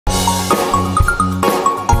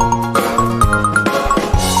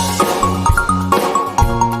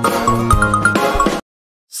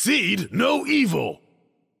Seed, no evil.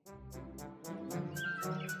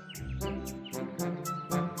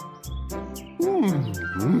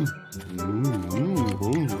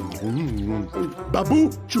 Babu,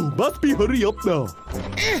 you must be hurry up now.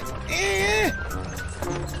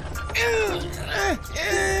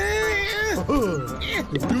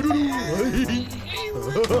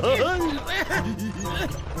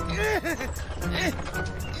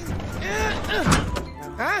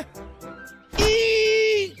 Huh?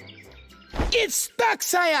 It's stuck,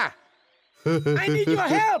 sire! I need your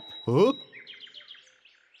help! Huh?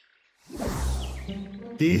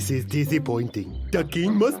 This is disappointing. The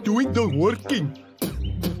king must doing the working.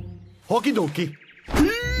 Okie dokie.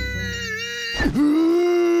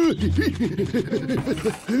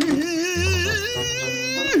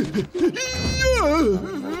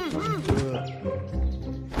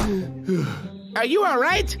 Are you all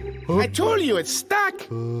right? Huh? I told you it's stuck.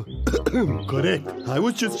 Correct. I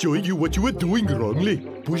was just showing you what you were doing wrongly.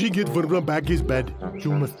 Pushing it further back is bad.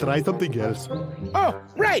 You must try something else. Oh,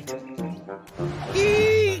 right.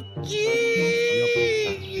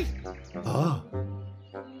 Ah.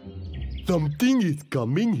 Something is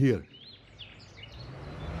coming here.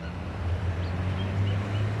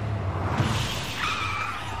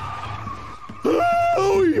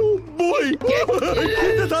 Oh, you boy!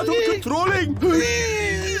 That's out of controlling!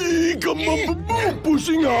 Come on,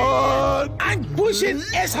 pushing hard! I'm pushing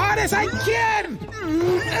as hard as I can!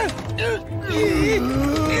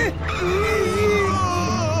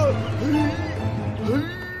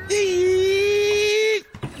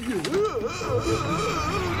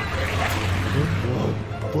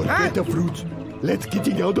 Forget the fruits. Let's get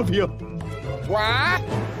out of here. What?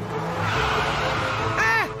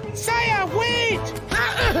 Sire, wait!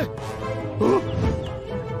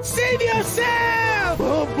 Save yourself!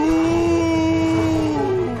 Babu!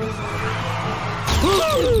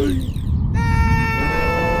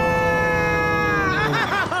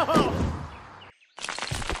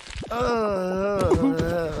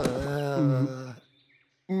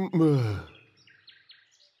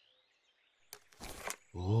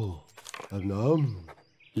 Oh,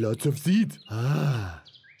 lots of seeds. Ah.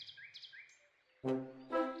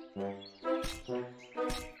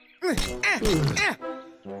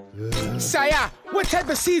 Sire, what type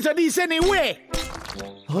of seeds are these anyway?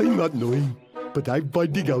 I'm not knowing, but I'm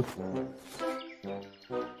finding out.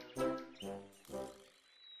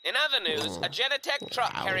 In other news, a Genetech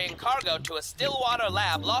truck carrying cargo to a Stillwater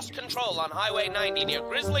lab lost control on Highway 90 near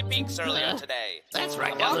Grizzly Peaks earlier today. That's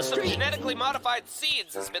right A down the box of street. genetically modified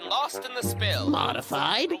seeds has been lost in the spill.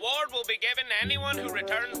 Modified? Reward will be given to anyone who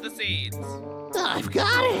returns the seeds. I've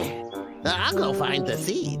got it. I'll go find the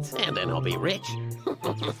seeds, and then I'll be rich.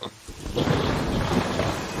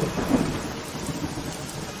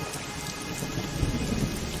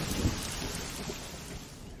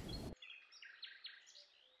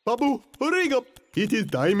 Babu, hurry up. It is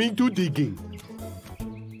timing to digging.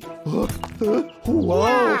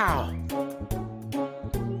 Wow.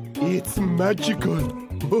 It's magical.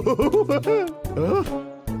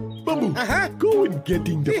 Babu, go and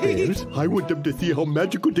getting the bears. I want them to see how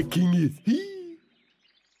magical the king is.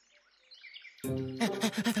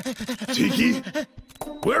 Tiki,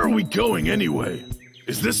 where are we going anyway?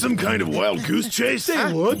 Is this some kind of wild goose chase?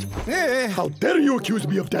 Say what? How dare you accuse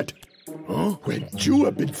me of that? Huh? When you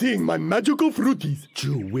have been seeing my magical fruities,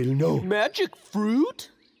 you will know. Magic fruit?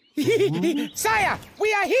 Sire,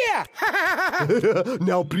 we are here!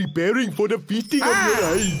 Now preparing for the feasting of your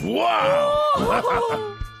eyes.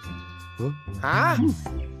 Wow! Huh?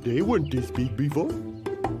 They weren't this big before.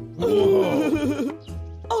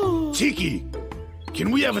 Tiki,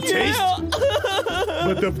 can we have a taste?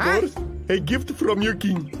 But of course, a gift from your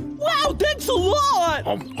king. Wow, thanks a lot!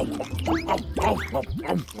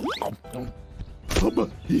 Papa,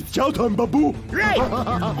 it's chow time, Babu. Right!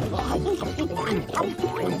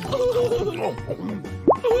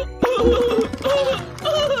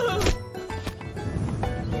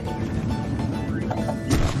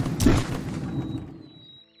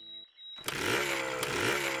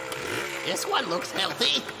 This one looks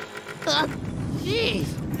healthy. Jeez.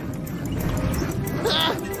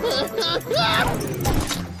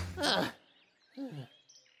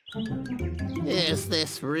 Is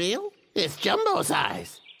this real? It's Jumbo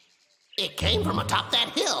size. It came from atop that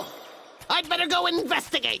hill. I'd better go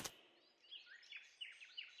investigate.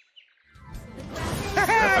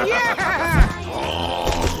 Yeah!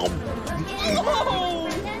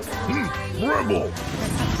 Bramble!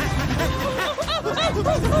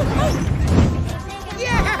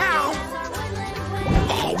 Yeah!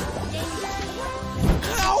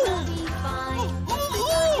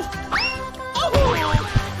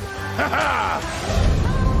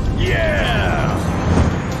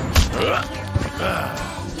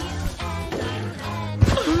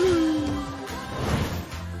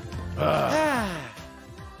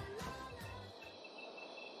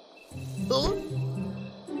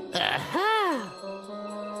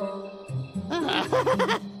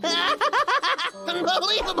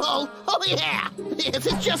 Unbelievable! Oh, yeah! Is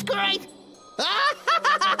it just great?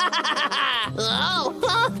 Oh,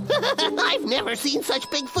 I've never seen such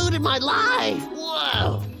big food in my life.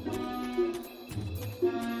 Whoa!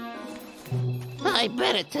 I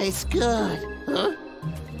bet it tastes good. Huh?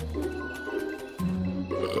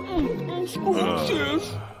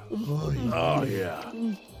 Oh, yeah.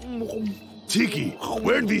 Tiki,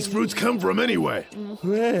 where'd these fruits come from anyway?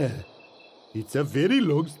 Well, it's a very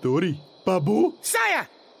long story. Babu, Sire!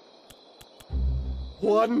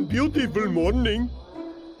 one beautiful morning,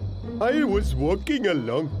 I was walking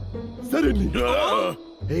along. Suddenly,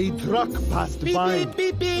 a truck passed Beep, by. beep,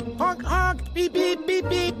 beep, beep, honk, honk, beep, beep, beep,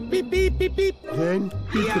 beep, beep, beep, beep, beep. Then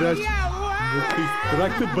he crashed. Was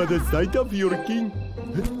distracted by the sight of your king.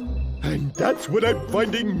 And that's when I'm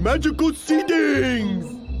finding magical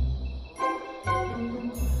seedings!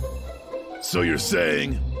 So you're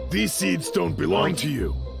saying these seeds don't belong to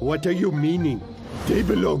you? What are you meaning? They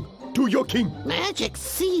belong to your king. Magic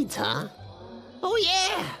seeds, huh? Oh,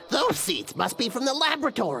 yeah. Those seeds must be from the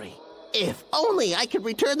laboratory. If only I could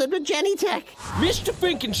return them to Jenny Tech. Mr.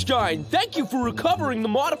 Finkenstein, thank you for recovering the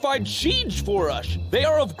modified seeds for us. They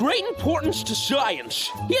are of great importance to science.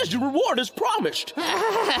 Here's your reward as promised.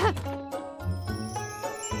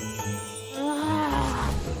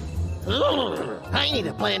 I need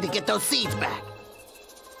a plan to get those seeds back.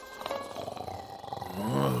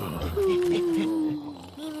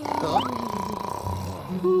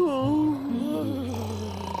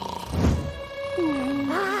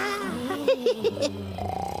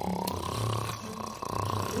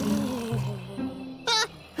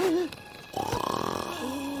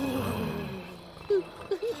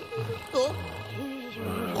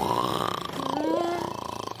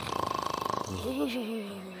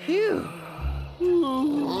 Phew.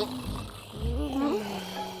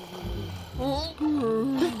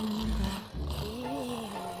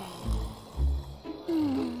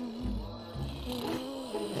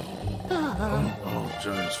 Oh,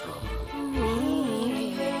 giant straw.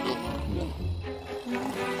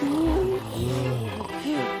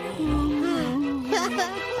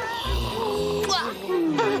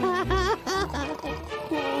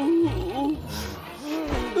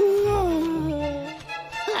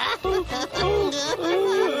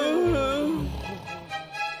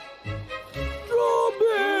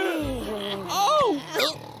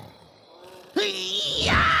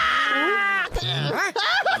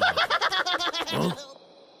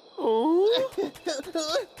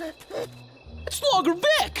 It's Logger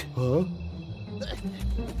Vick! Huh?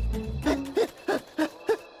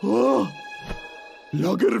 Oh!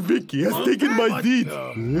 Logger Vick has taken my seed.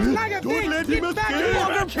 Logger Don't Vick, let him get back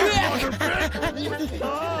escape!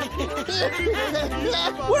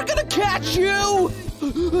 We're gonna catch you!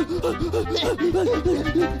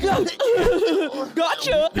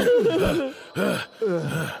 Gotcha!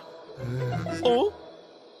 Oh?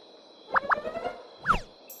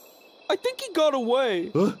 I think he got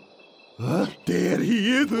away. There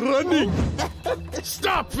he is running!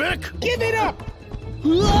 Stop, Vic! Give it up!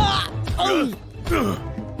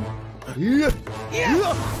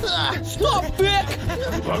 Stop, Vic!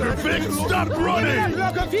 Logger Vic, stop running!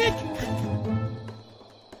 Logger Vick!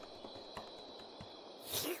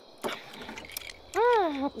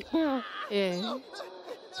 Oh,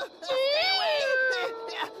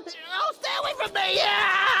 stay away from me!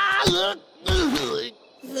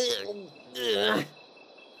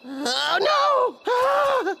 Oh, no!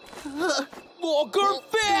 Logger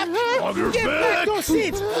Vick! Logger Get back Vic! those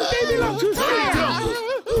seeds! They belong to Sire!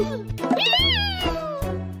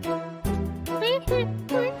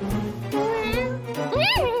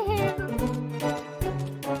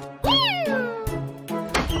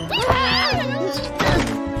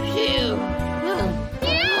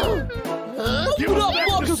 Give Open us up, back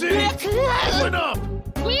Logger the Vick! seeds! Open up!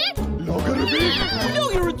 Logger Vick! I know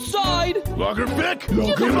you're inside! Logger Vick!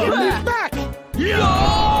 Logger Give Vick! it Back!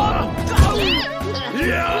 Yeah!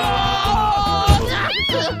 Yeah!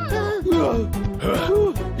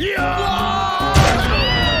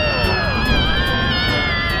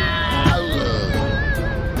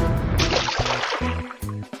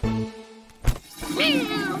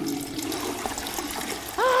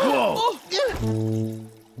 Whoa!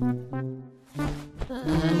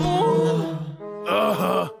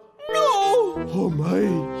 No! Oh my!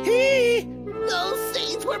 Those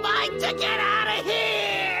seeds were mine to get out of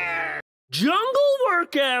here! Jungle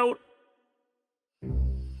workout!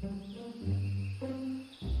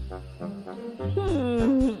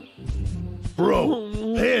 Bro,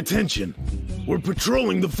 pay attention. We're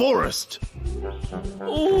patrolling the forest.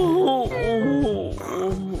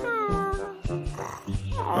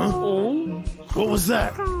 What was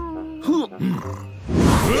that? Please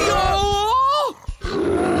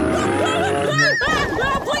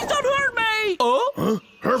don't hurt me! Huh?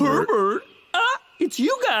 Herbert? It's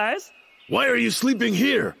you guys. Why are you sleeping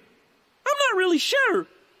here? I'm not really sure.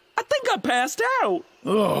 I think I passed out.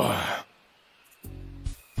 Oh.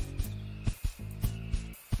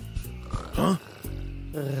 Huh?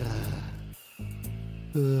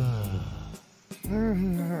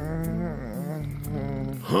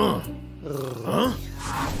 Huh? Huh?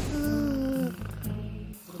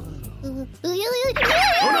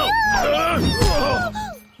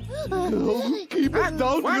 Oh no! Keep it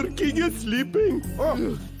down, your king is sleeping.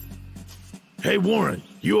 Hey, Warren,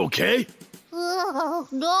 you okay? No,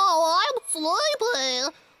 I'm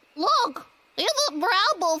sleepy. Look, even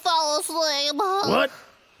Bramble fell asleep. What?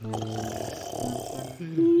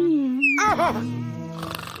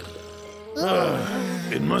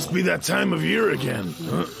 It must be that time of year again.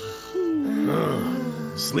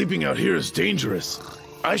 Sleeping out here is dangerous.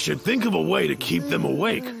 I should think of a way to keep them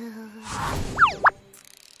awake.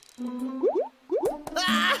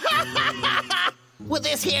 With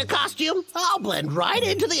this here costume, I'll blend right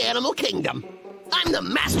into the animal kingdom. I'm the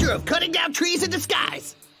master of cutting down trees in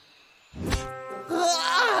disguise.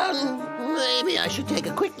 Maybe I should take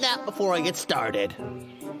a quick nap before I get started.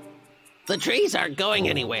 The trees aren't going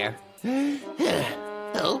anywhere.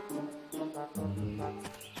 Oh.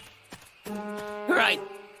 Right.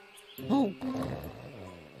 Oh.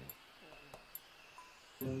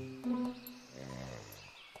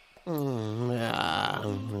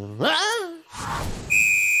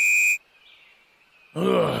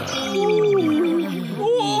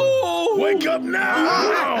 Wake up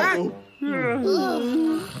now!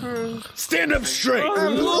 Stand up straight.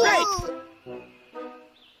 Right.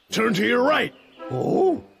 Turn to your right.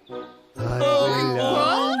 Oh.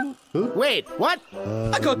 Wait, what?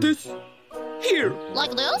 I got this. Here.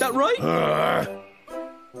 Like this? That right?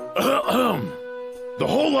 The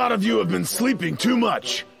whole lot of you have been sleeping too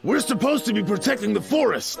much. We're supposed to be protecting the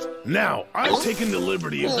forest. Now, I've taken the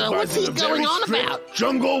liberty of What's he devising a very going on strict about?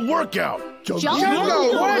 jungle workout.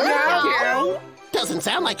 Jungle workout? Doesn't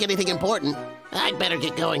sound like anything important. I'd better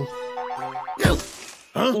get going. Huh?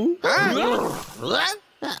 What?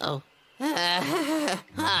 Uh-oh.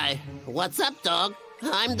 Hi. What's up, dog?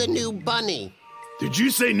 I'm the new bunny. Did you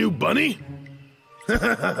say new bunny?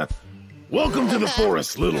 Welcome to the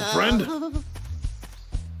forest, little friend.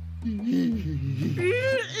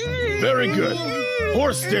 Very good.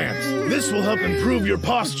 Horse stance. This will help improve your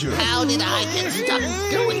posture. How did I get stuck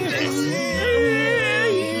doing this?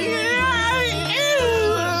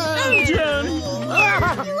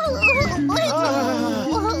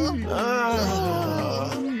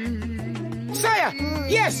 Saya,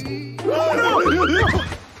 yes.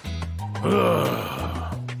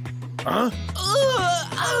 Huh?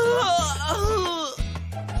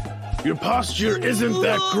 Your posture isn't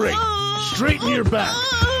that great. Straighten your back.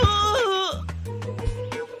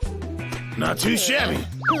 Not too shabby.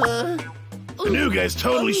 The new guy's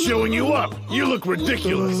totally showing you up. You look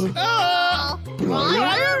ridiculous.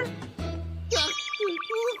 Briar?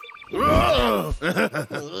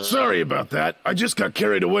 Sorry about that. I just got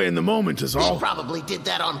carried away in the moment is He all. probably did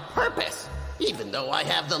that on purpose. Even though I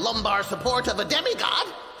have the lumbar support of a demigod,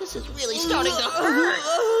 this is really starting to hurt.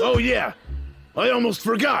 Oh yeah, I almost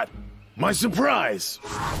forgot. My surprise.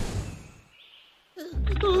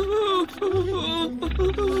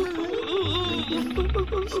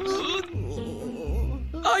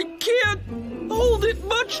 I can't hold it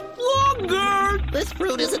much longer. This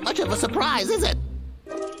fruit isn't much of a surprise, is it?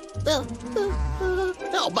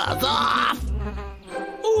 Oh, buzz off!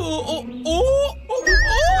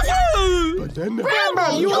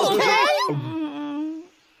 Bramble, you okay?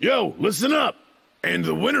 Yo, listen up. And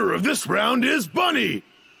the winner of this round is Bunny.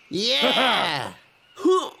 Yeah!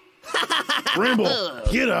 Bramble,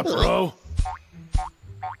 get up, bro.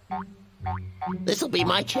 This'll be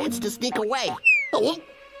my chance to sneak away. Oh,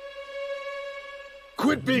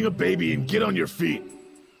 Quit being a baby and get on your feet.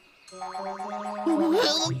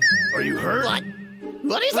 Are you hurt? what?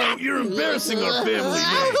 What is that? You're embarrassing our family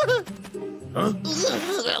name. Huh?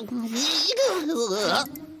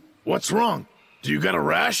 What's wrong? Do you got a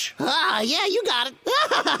rash? Yeah, you got it.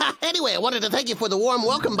 Anyway, I wanted to thank you for the warm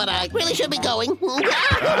welcome, but I really should be going.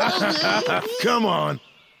 Come on.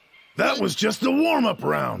 That was just the warm-up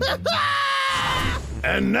round.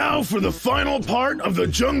 And now for the final part of the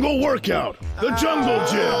jungle workout, the jungle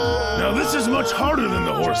gym. Now this is much harder than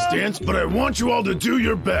the horse stance, but I want you all to do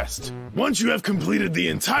your best. Once you have completed the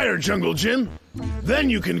entire jungle gym, then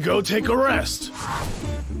you can go take a rest.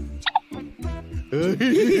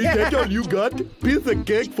 Is that all you got? Piece of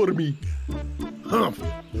cake for me. Humph.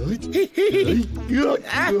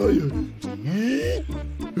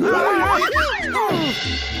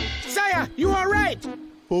 Saya, you all right?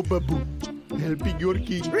 Oh, Babu, helping your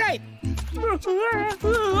king. Right.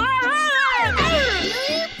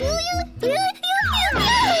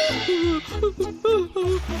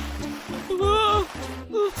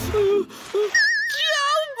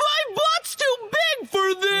 My butt's too big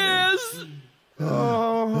for this!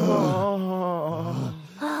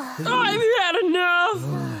 I've had enough!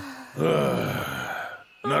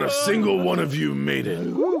 Not a single one of you made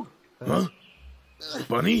it. Huh?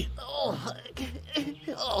 Bunny?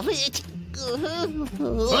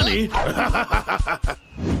 Bunny?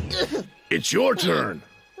 It's your turn.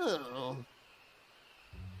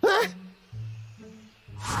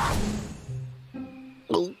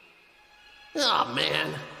 Oh,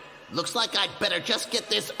 man. Looks like I'd better just get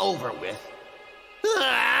this over with.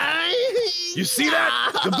 You see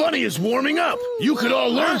that? The bunny is warming up. You could all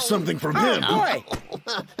learn something from him. Boy.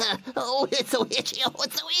 Oh, it's so itchy. Oh,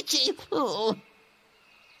 it's so itchy. Oh.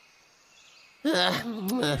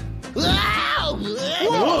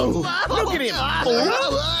 Whoa! Look at him.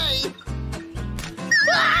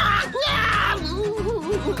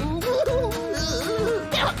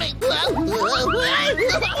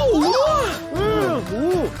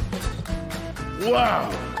 Wow.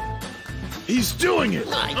 He's doing it.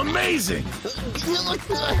 Amazing.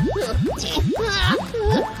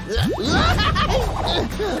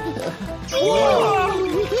 Whoa!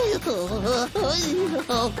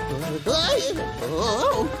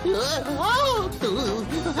 Yeah! Whoa!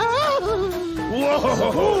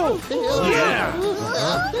 Whoa! Yeah!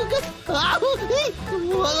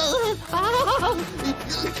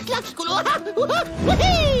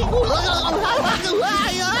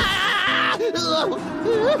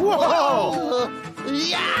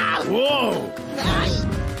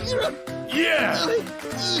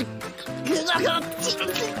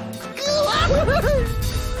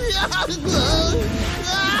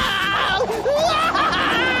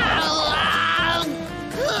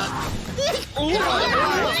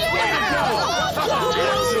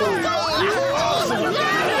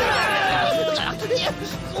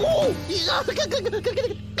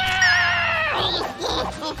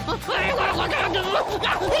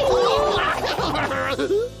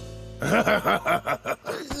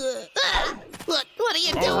 What are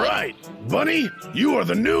you doing? All right, Bunny, you are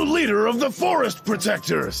the new leader of the Forest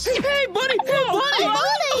Protectors. Hey, buddy! Hey, buddy!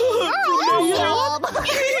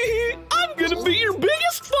 I'm gonna be your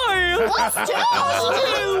biggest fan!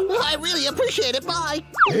 I really appreciate it. Bye.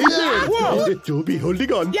 Hey there! You'll be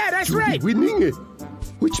holding on. Yeah, that's You'll right. be winning it.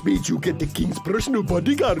 Which means you get the king's personal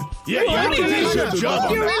bodyguard. Yeah, you did a good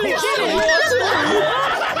job on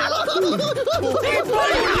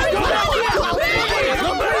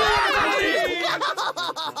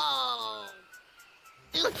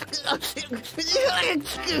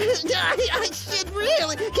I should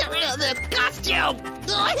really get rid of this costume.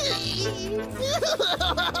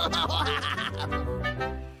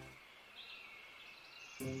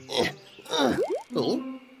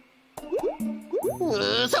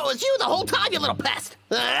 So it's you the whole time, you little pest.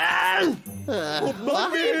 Where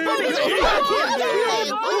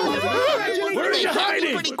are you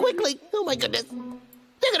hiding? Pretty quickly. Oh my goodness.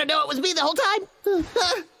 They're gonna know it was me the whole time.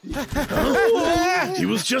 He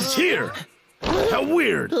was just here. How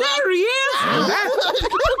weird. There he is!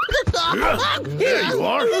 There you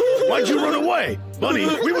are. Why'd you run away? Bunny,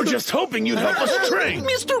 we were just hoping you'd help us train.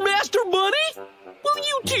 Mr. Master Bunny, will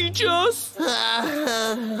you teach us?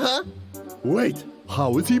 Wait,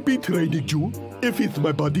 how has he been training you if he's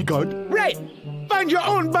my bodyguard? Right. Find your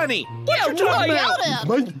own bunny. Yeah, right. He's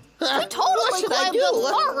mine. I totally grabbed him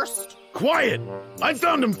first. Quiet. I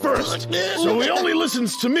found him first, so he only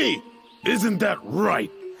listens to me. Isn't that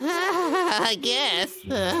right? I guess.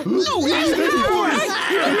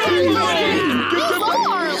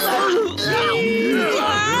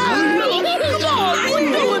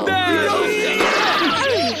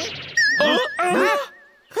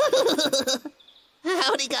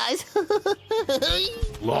 Howdy, guys.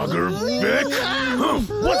 Logger Vick?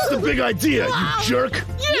 What's the big idea, you jerk?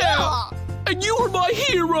 Yeah! And you were my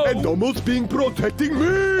hero! And almost being protecting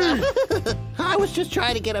me! I was just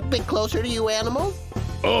trying to get a bit closer to you, animal.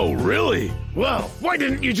 Oh, really? Well, why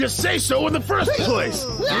didn't you just say so in the first place?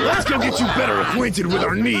 Let's go get you better acquainted with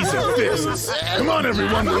our knees and fists. Come on,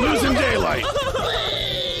 everyone, we're losing daylight.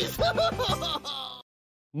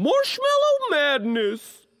 Marshmallow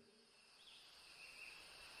Madness!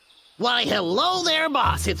 Why, hello there,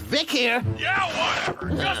 boss. It's Vic here. Yeah,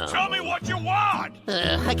 whatever. Just tell me what you want.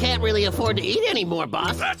 I can't really afford to eat anymore,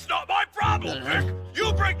 boss. That's not my problem, Vic.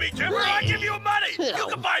 You bring me timber, I give you money. You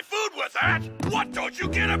can buy food with that. What don't you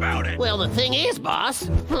get about it? Well, the thing is, boss,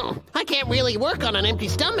 I can't really work on an empty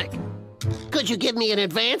stomach. Could you give me an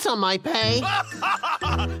advance on my pay?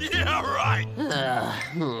 Yeah, right.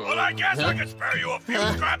 Well, I guess I can spare you a few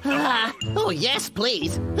scraps of food. Oh, yes,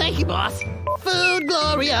 please. Thank you, boss. Food,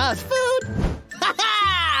 glorious food.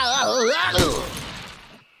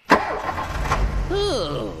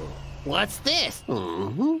 Ooh, what's this?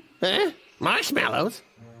 Huh? Marshmallows?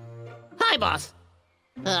 Hi, boss.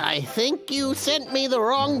 I think you sent me the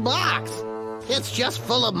wrong box. It's just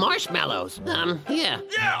full of marshmallows. Yeah.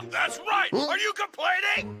 Yeah, that's right. Are you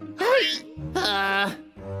complaining?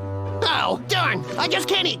 Oh, darn. I just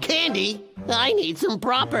can't eat candy. I need some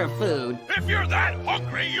proper food. If you're that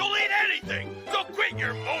hungry, you'll eat anything. So quit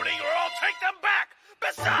your moaning or I'll take them back.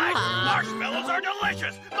 Besides, marshmallows are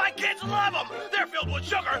delicious. My kids love them. They're filled with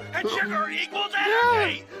sugar, and sugar equals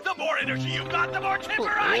energy. The more energy you've got, the more timber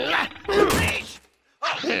I get. Please.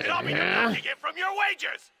 Oh, and I'll be deducting it from your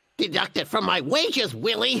wages. Deduct it from my wages,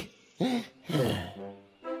 Willie.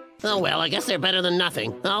 Oh, well, I guess they're better than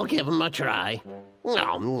nothing. I'll give them a try.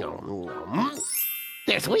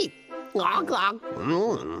 They're sweet.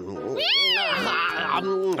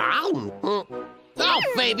 Oh,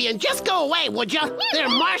 Fabian, just go away, would you? They're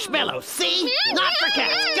marshmallows, see? Not for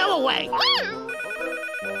cats. Go away.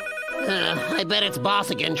 I bet it's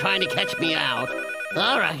Boss again trying to catch me out.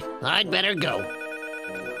 All right, I'd better go.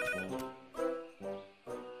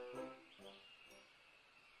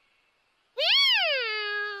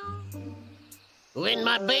 When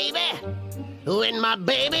my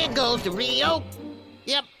baby goes to Rio.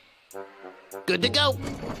 Yep. Good to go.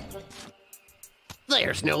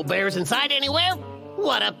 There's no bears inside anywhere.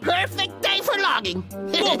 What a perfect day for logging.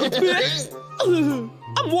 Logger Vick!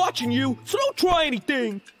 I'm watching you, so don't try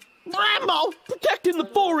anything. Bramble! Protecting the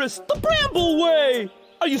forest, the Bramble way!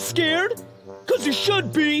 Are you scared? 'Cause you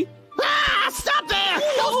should be. Ah! Stop there!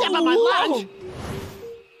 Don't step on my lunch!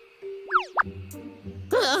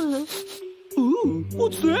 Ooh,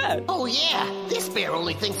 what's that? Oh, yeah. This bear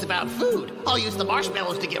only thinks about food. I'll use the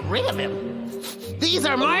marshmallows to get rid of him. These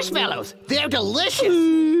are marshmallows. They're delicious.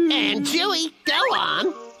 And chewy. Go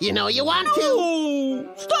on. You know you want to. Oh,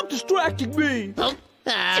 stop distracting me. Oh,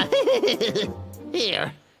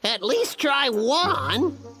 here. At least try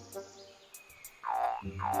one.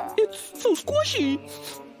 It's so squishy.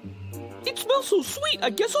 It smells so sweet. I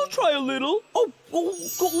guess I'll try a little. Oh.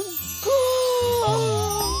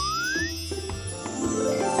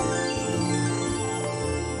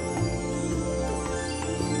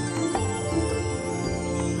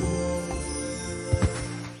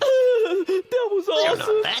 That was awesome.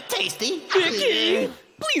 They're not that tasty. Vicky,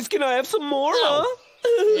 please can I have some more, huh?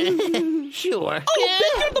 Sure. Oh,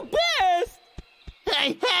 Vic, you're the best.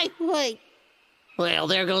 Hey, wait. Well,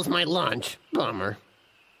 there goes my lunch. Bummer.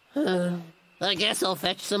 I guess I'll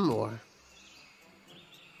fetch some more.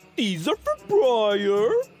 These are for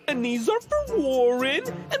Briar, and these are for Warren,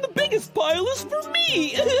 and the biggest pile is for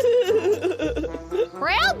me.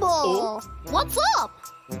 Bramble! What's up?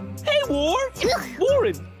 Hey, Warren,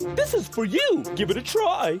 this is for you. Give it a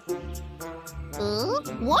try.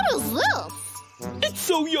 What is this? It's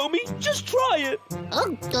so yummy. Just try it.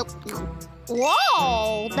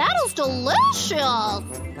 Whoa, that is delicious.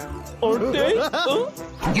 Aren't they?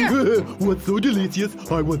 What's so delicious?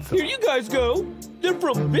 I want some. Here you guys go. They're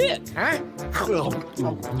from Vic.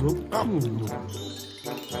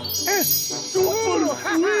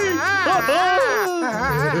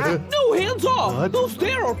 No, hands off. What? Those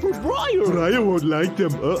there are for Briar. Briar won't like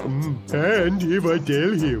them. And if I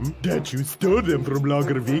tell him that you stole them from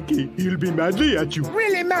Logger Vick, he'll be madly at you.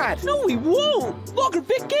 Really mad. No, he won't. Logger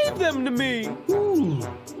Vick gave them to me.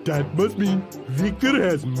 That must mean Victor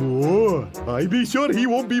has more. I'll be sure he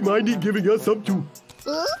won't be minding giving us some too.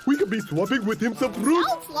 We could be swapping with him some fruit.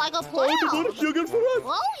 Sounds like a plan. All the more sugar for us.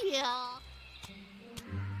 Oh, yeah.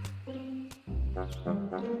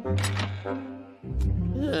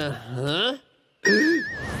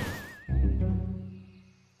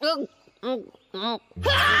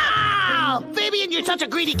 Fabian, you're such a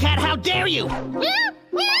greedy cat. How dare you?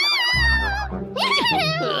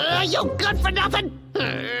 You good for nothing.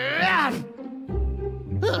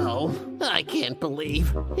 Oh, I can't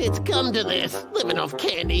believe it's come to this, living off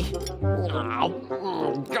candy.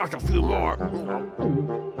 Just a few more.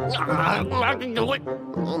 I can do it.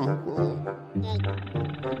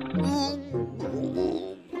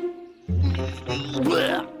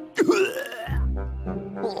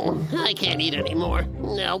 I can't eat anymore.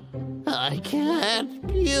 Nope. I can't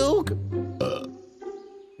puke.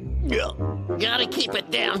 Gotta keep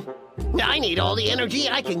it down. I need all the energy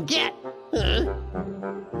I can get.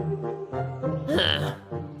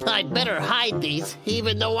 I'd better hide these,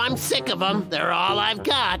 even though I'm sick of them. They're all I've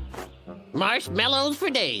got. Marshmallows for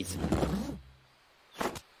days.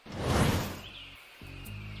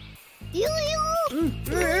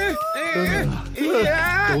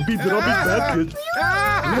 Don't be dropping baskets.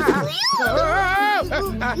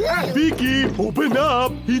 Vicky, open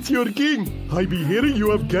up. It's your king. I be hearing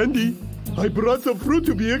you have candy. I brought some fruit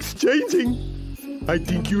to be exchanging. I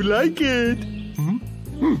think you like it.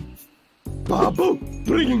 Babu,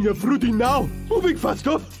 bringing the fruit in now. Moving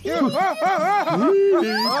faster. Hey,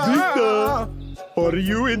 Victor, are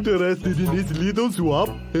you interested in this little swap?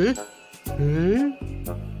 Eh? Eh?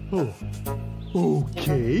 Oh.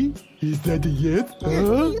 Okay. Is that a yes?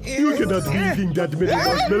 Huh? You cannot be eating that many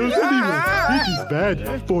marshmallows anyway. It is bad.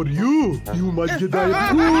 For you, you must get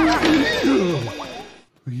diabetes.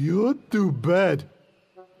 You're too bad.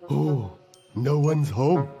 Oh, no one's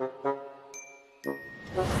home.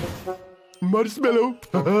 Marshmallow.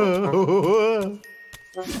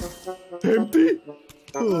 Empty?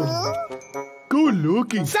 Oh. Go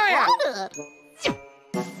looking. Saya!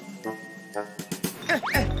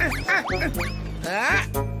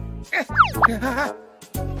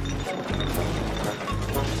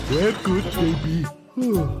 Where could they be?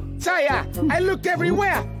 Saya, I looked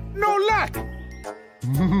everywhere. No luck.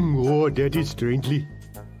 Oh, that is strangely.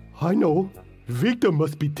 I know. Victor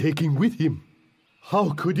must be taking with him.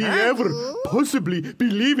 How could he ever possibly be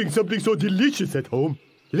leaving something so delicious at home?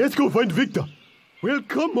 Let's go find Victor. Well,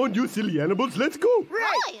 come on, you silly animals. Let's go.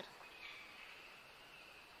 Right.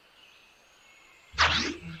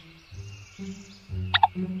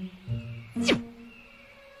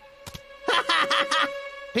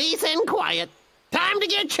 Peace and quiet. Time to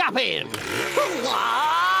get chopping.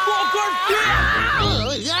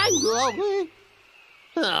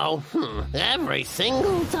 Every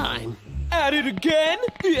single time. At it again?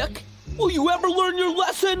 Vic, will you ever learn your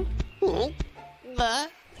lesson?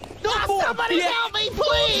 Somebody help me,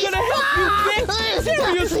 please! I'm gonna help you, Vic!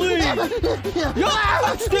 Seriously!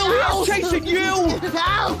 I'm still here chasing you!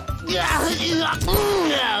 That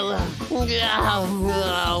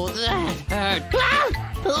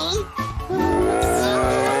hurt.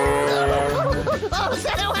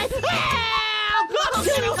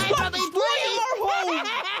 Can you stop me, please?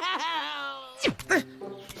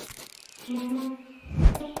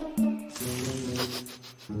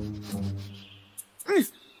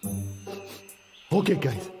 Okay,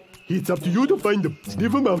 guys. It's up to you to find them.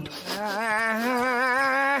 Sniff them out.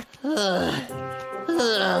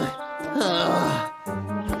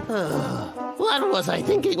 What was I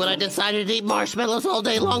thinking when I decided to eat marshmallows all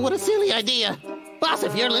day long? What a silly idea. Boss,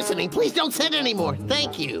 if you're listening, please don't send any more.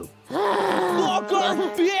 Thank you. Logger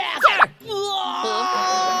Vick! Oh,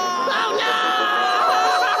 no!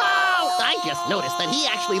 I just noticed that he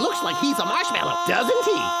actually looks like he's a marshmallow, doesn't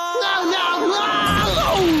he? No!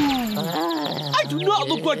 I do not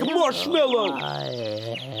look like a marshmallow!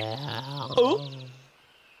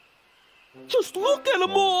 Just look at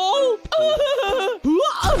them all!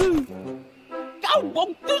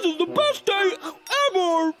 Oh, this is the best day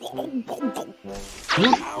ever!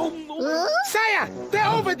 Saya, they're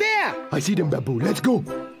over there. I see them, Babu. Let's go.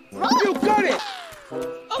 You got it.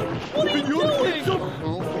 What are you doing?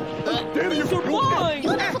 These are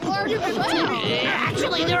mine!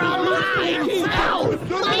 Actually, they're all mine! Ow!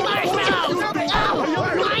 My marshmallows! Ow!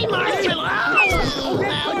 My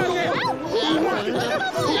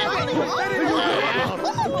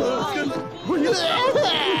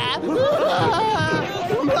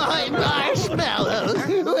My marshmallows!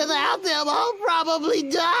 Without them, I'll probably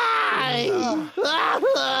die!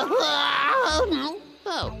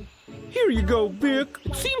 Oh. Here you go, Vic.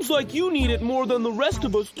 It seems like you need it more than the rest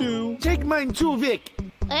of us do. Take mine too, Vic.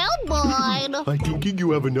 And mine. I'm thinking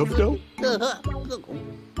you have enough now.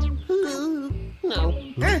 No,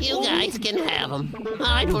 you guys can have them.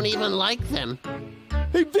 I don't even like them.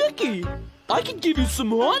 Hey, Vicky, I can give you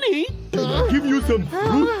some honey. Can I give you some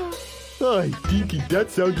fruit? I think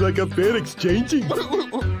that sounds like a fair exchanging.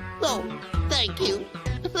 Oh, thank you.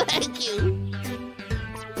 Thank you.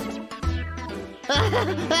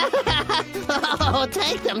 Oh,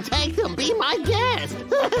 take them, be my guest.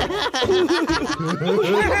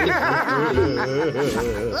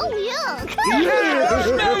 Oh, yuck.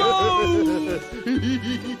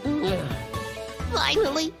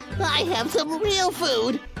 Finally, I have some real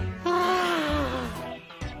food.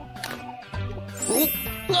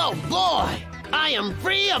 Oh, boy. I am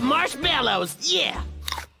free of marshmallows. Yeah.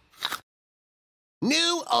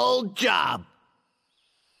 New old job.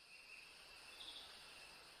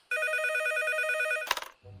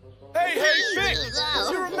 Hey, Vic!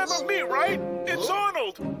 You remember me, right? It's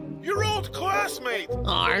Arnold, your old classmate.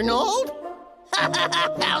 Arnold?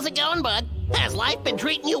 How's it going, bud? Has life been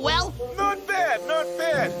treating you well? Not bad, not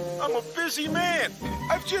bad. I'm a busy man.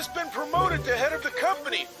 I've just been promoted to head of the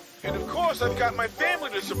company. And of course, I've got my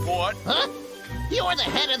family to support. Huh? You're the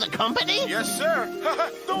head of the company? Yes, sir.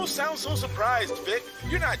 Don't sound so surprised, Vic.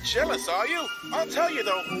 You're not jealous, are you? I'll tell you,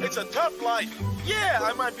 though, it's a tough life. Yeah,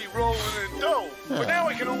 I might be rolling in dough, but now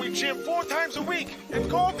I can only gym 4 times a week, and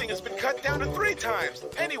golfing has been cut down to 3 times.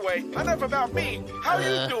 Anyway, enough about me. How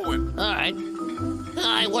you doing? All right.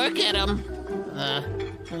 I work at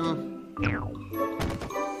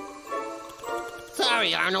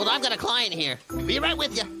Sorry, Arnold. I've got a client here. Be right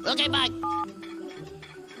with you. Okay, bye.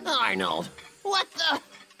 Arnold, what the?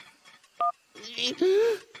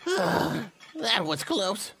 That was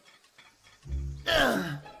close.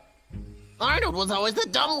 Arnold was always the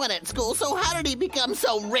dumb one at school, so how did he become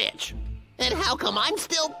so rich? And how come I'm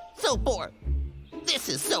still so poor? This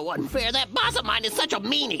is so unfair. That boss of mine is such a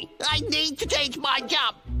meanie. I need to change my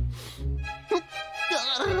job.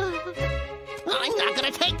 I'm not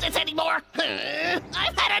gonna take this anymore.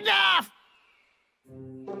 I've had enough.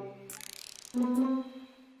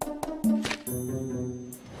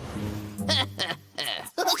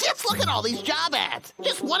 Just look at all these job ads.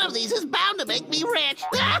 Just one of these is bound to make me rich.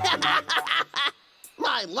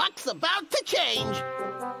 My luck's about to change.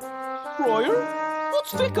 Briar,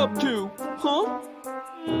 what's Vic up to? Huh?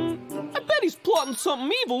 I bet he's plotting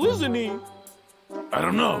something evil, isn't he? I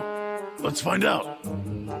don't know. Let's find out.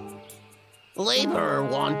 Laborer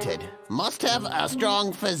wanted. Must have a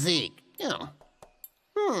strong physique. Too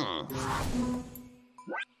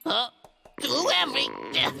heavy.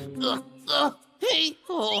 Hey.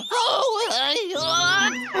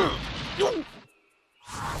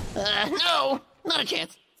 No, not a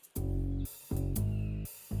chance.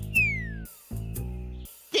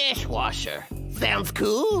 Dishwasher. Sounds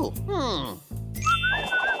cool.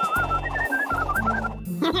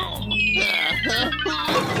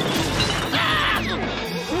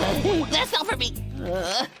 That's not for me.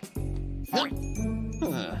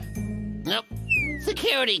 Nope.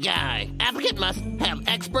 Security guy. Applicant must have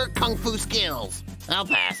expert kung fu skills. I'll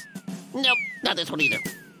pass. Nope, not this one either.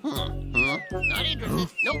 Not interested.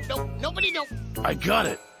 Nope, nobody, nope. I got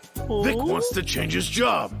it. Vic wants to change his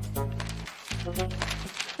job.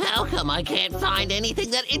 How come I can't find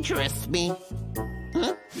anything that interests me?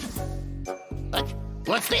 Huh?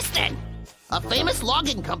 What's this then? A famous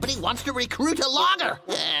logging company wants to recruit a logger.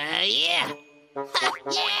 Yeah.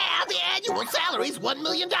 Yeah, the annual salary's $1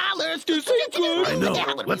 million. Is it good? I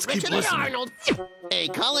know. Let's keep listening. Arnold. A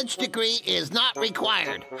college degree is not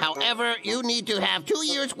required. However, you need to have 2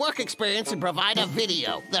 years work experience and provide a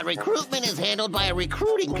video. The recruitment is handled by a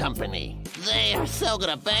recruiting company. They are so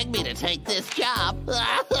gonna beg me to take this job.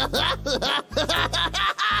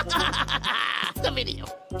 The video.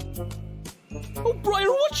 Oh, Briar,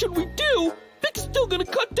 what should we do? Vic's still gonna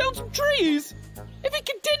cut down some trees. If he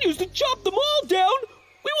continues to chop them all down,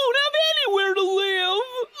 we won't have anywhere to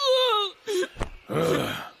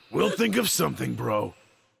live. We'll think of something, bro.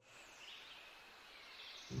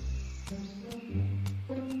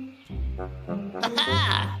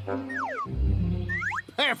 Aha!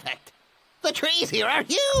 Perfect. The trees here are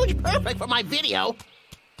huge. Perfect for my video.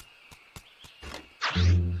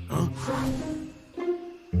 Huh?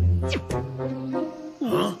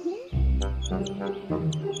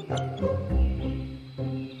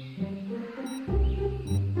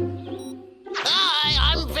 Hi,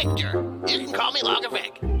 I'm Victor. You can call me Logger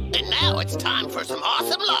Vick. And now it's time for some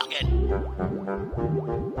awesome logging.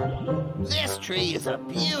 This tree is a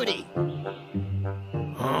beauty.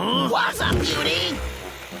 Huh? What's a beauty?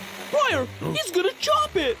 Briar, he's gonna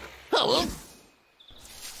chop it. Oh.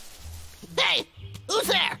 Hey, who's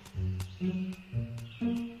there?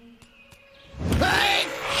 Hey!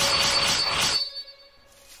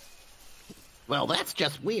 Well, that's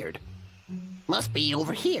just weird. Must be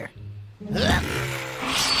over here.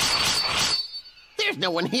 There's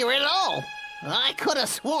no one here at all. I could have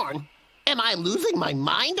sworn. Am I losing my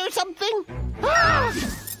mind or something? Ah,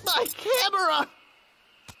 my camera!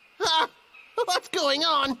 Ah, what's going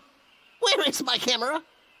on? Where is my camera?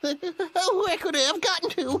 Where could it have gotten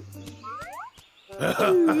to?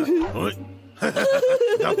 What?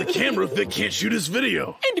 Without the camera, Vic can't shoot his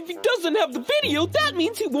video. And if he doesn't have the video, that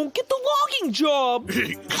means he won't get the logging job.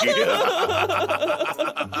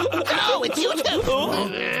 Oh, it's you two.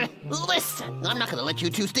 Listen, I'm not gonna let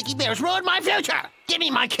you two sticky bears ruin my future. Give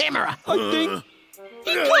me my camera. I think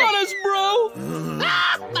He caught us, bro!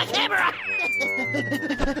 Ah, my camera!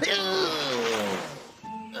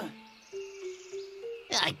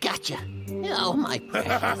 I gotcha. Oh, my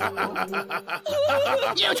precious.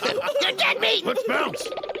 You two, you're dead meat! Let's bounce.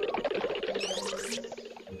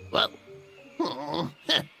 Well,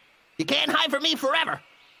 you can't hide from me forever.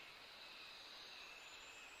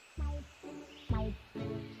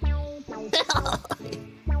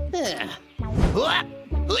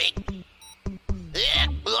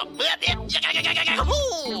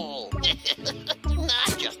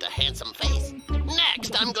 Not just a handsome face.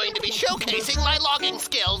 Next, I'm going to be showcasing my logging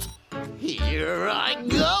skills. Here I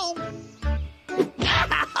go.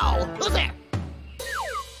 Ow! Who's there?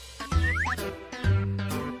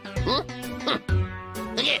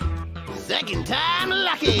 Again. Second time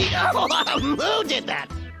lucky. Oh, who did that?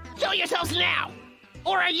 Show yourselves now.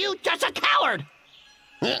 Or are you just a coward?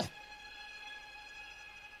 Huh?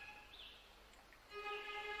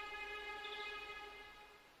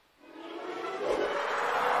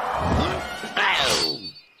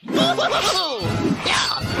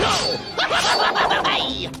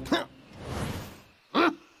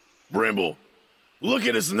 Bramble, look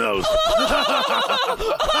at his nose. Oh,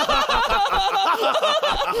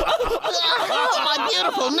 my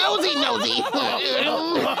beautiful nosy.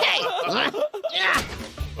 Hey!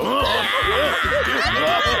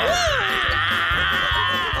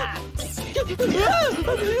 Give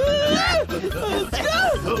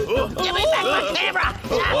me back my camera!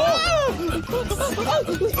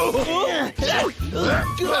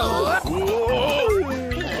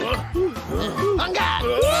 On God!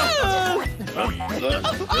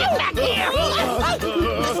 Get back here!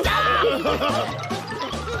 Stop!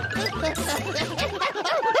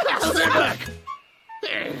 Stay back!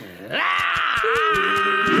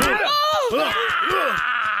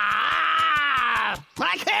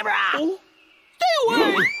 My camera! Stay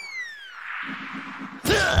away!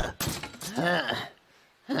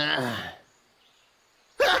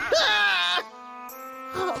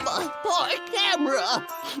 Oh, my poor camera!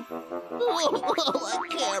 Oh, my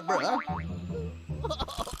camera!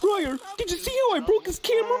 Briar, did you see how I broke his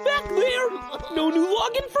camera back there? No new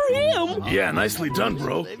login for him! Yeah, nicely done,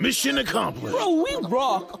 bro. Mission accomplished. Bro, we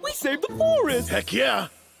rock! We saved the forest! Heck yeah.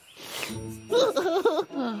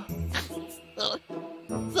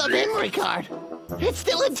 The memory card! It's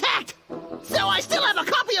still intact! So I still have a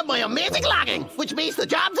copy of my amazing logging, which means the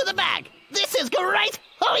job's in the bag! This is great!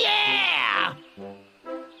 Oh yeah!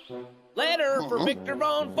 Letter for Victor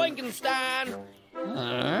von Frankenstein.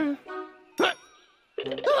 Oh,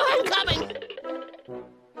 I'm coming!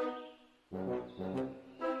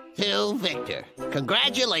 To Victor,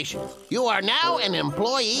 congratulations. You are now an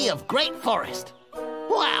employee of Great Forest.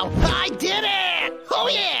 Wow, I did it! Oh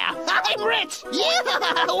yeah, I'm rich!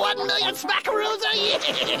 Yeah, 1 million smackaroos a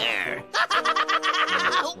year!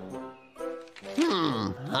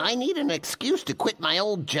 I need an excuse to quit my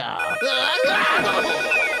old job.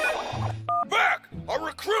 Vick, a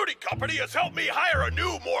recruiting company has helped me hire a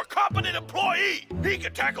new, more competent employee. He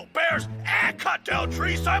can tackle bears and cut down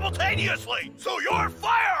trees simultaneously. So you're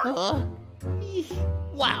fired.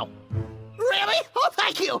 Wow. Really? Oh,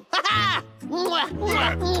 thank you! Why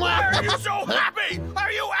are you so happy?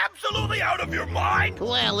 Are you absolutely out of your mind?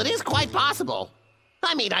 Well, it is quite possible.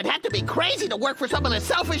 I mean, I'd have to be crazy to work for someone as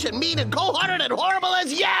selfish and mean and cold-hearted and horrible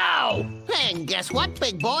as you! And guess what,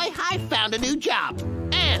 big boy? I found a new job.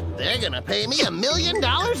 And they're gonna pay me $1 million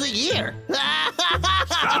a year. Stop,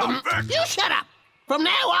 Vick. You shut up! From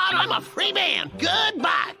now on, I'm a free man.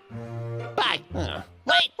 Goodbye. Bye.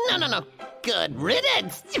 Wait, no. Good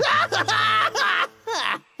riddance.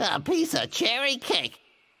 A piece of cherry cake.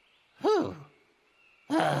 Whew.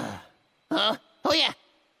 Oh, yeah.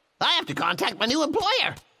 I have to contact my new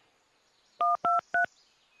employer.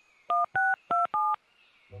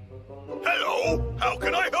 Hello, how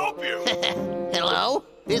can I help you? Hello?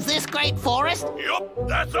 Is this Great Forest? Yup,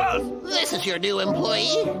 that's us. This is your new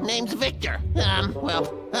employee. Name's Victor.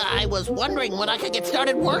 I was wondering when I could get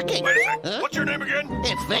started working. Wait a sec, what's your name again?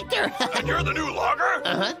 It's Victor. And you're the new logger?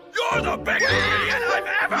 Uh-huh. You're the biggest idiot I've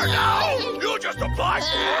ever known! You just applied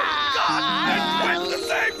for it, got, and quit the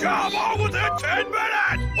same job all within 10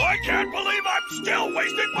 minutes! I can't believe I'm still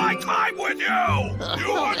wasting my time with you!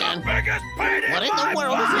 You are the biggest pain in What in my the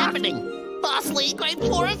world is butt. happening? Boss Lee, Great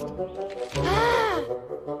Forest?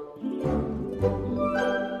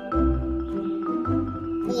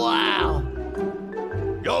 Wow.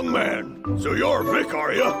 Young man, so you're Vick,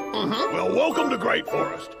 are you? Mm-hmm. Well, welcome to Great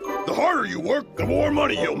Forest. The harder you work, the more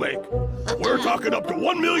money you'll make. We're talking up to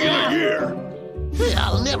 $1 million a year.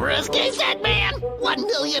 I'll never escape that man! 1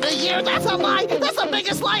 million a year, that's a lie! That's the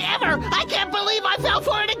biggest lie ever! I can't believe I fell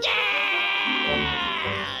for it again!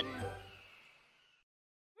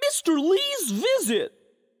 Mr. Lee's visit.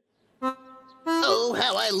 Oh,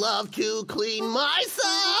 how I love to clean my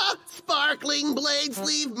sparkling blades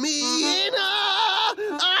leave me in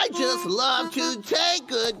I just love to take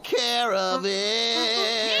good care of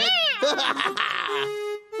it.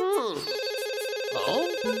 Oh?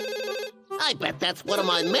 I bet that's one of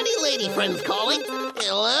my many lady friends calling.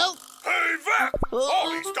 Hello? Hey, Vic!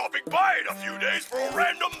 I'll be stopping by in a few days for a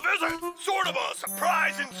random visit. Sort of a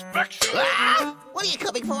surprise inspection. Ah! What are you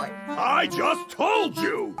coming for? I just told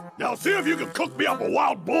you! Now see if you can cook me up a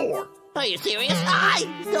wild boar. Are you serious? I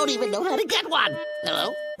don't even know how to get one.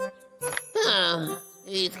 Hello? Oh,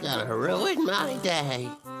 he's gonna ruin my day.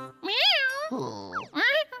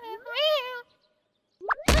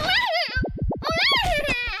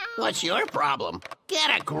 What's your problem?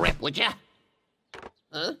 Get a grip, would ya?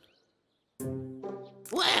 Huh?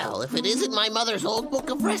 Well, if it isn't my mother's old book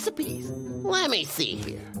of recipes. Let me see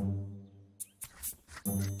here.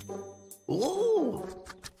 Ooh.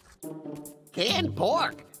 Canned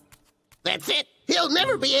pork. That's it. He'll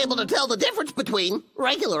never be able to tell the difference between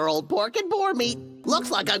regular old pork and boar meat.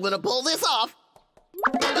 Looks like I'm gonna pull this off.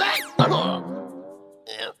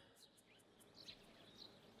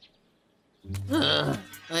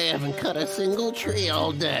 I haven't cut a single tree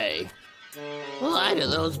all day. Why do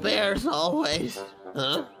those bears always?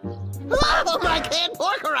 Huh? Oh, my canned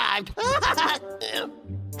pork arrived!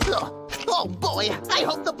 Oh boy, I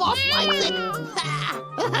hope the boss likes it!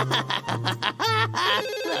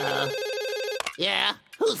 Yeah?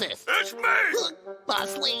 Who's this? It's me!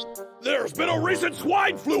 Boss Lee. There's been a recent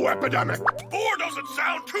swine flu epidemic. Boar doesn't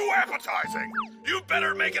sound too appetizing. You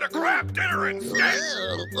better make it a crab dinner instead.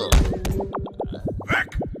 Vic!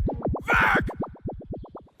 Vic!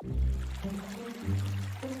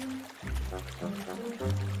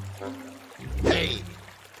 Hey.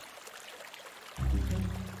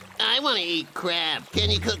 I want to eat crab. Can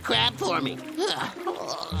you cook crab for me?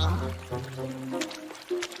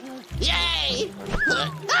 Yay!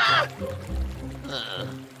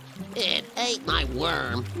 It ate my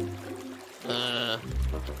worm.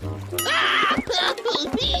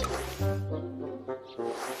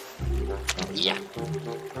 Yeah.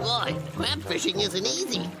 Boy, crab fishing isn't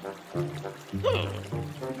easy.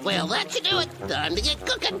 Well, that should do it. Time to get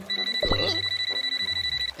cooking.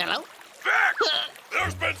 Hello? Vic!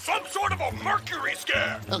 There's been some sort of a mercury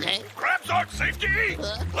scare. Okay. Crabs aren't safe to eat.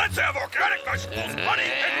 Let's have organic vegetables, honey,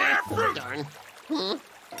 and rare fruit. Darn.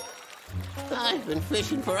 I've been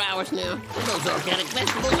fishing for hours now. Those organic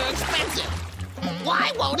vegetables are expensive.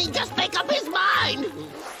 Why won't he just make up his mind?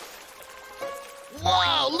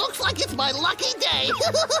 Whoa, looks like it's my lucky day.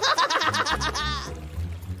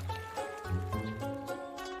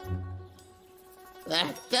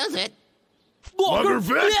 That does it. Logger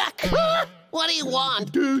Vick! What do you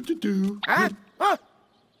want? I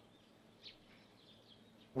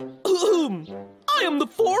am the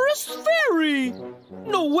forest fairy.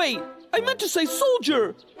 No, wait. I meant to say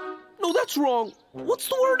soldier. No, that's wrong. What's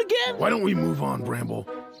the word again? Why don't we move on, Bramble?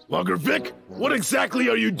 Logger Vick, what exactly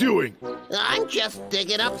are you doing? I'm just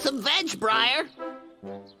digging up some veg, Briar.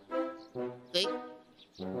 See?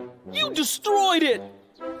 You destroyed it.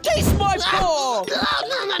 Taste my paw. Oh, no,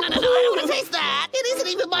 I don't want to taste that. It isn't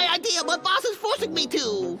even my idea. My boss is forcing me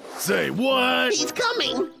to. Say what? He's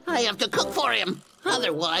coming. I have to cook for him.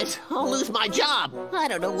 Otherwise, I'll lose my job. I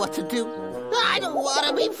don't know what to do. I don't want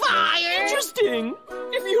to be fired. Interesting.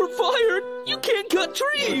 If you're fired, you can't cut You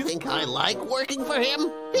trees. think I like working for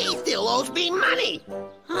him? He still owes me money.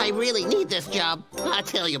 I really need this job. I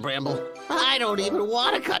tell you, Bramble, I don't even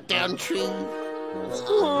want to cut down trees.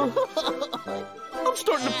 I'm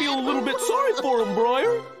starting to feel a little bit sorry for him,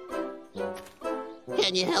 Briar.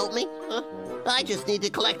 Can you help me? Huh? I just need to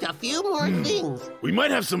collect a few more things. We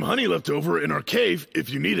might have some honey left over in our cave if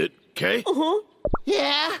you need it, okay? Uh-huh.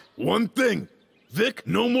 Yeah? One thing. Vic,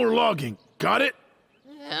 no more logging. Got it?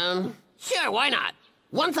 Sure, why not?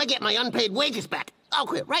 Once I get my unpaid wages back, I'll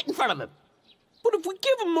quit right in front of him. But if we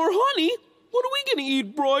give him more honey, what are we gonna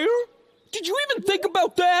eat, Briar? Did you even think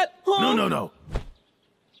about that? Huh? No.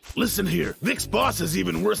 Listen here. Vic's boss is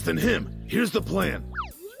even worse than him. Here's the plan.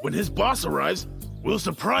 When his boss arrives, we'll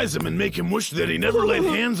surprise him and make him wish that he never laid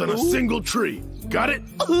hands on a single tree. Got it?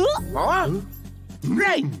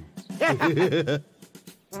 Great!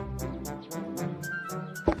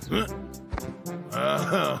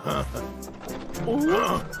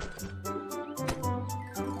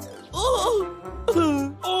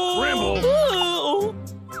 Bramble!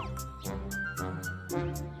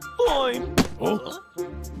 Fine. Oh?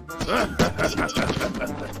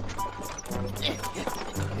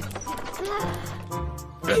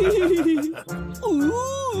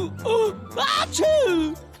 Ooh,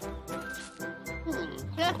 achoo!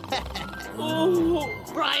 Oh.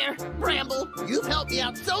 Briar, Bramble, you've helped me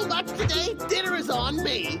out so much today. Dinner is on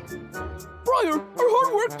me. Briar, our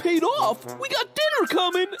hard work paid off. We got dinner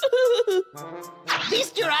coming.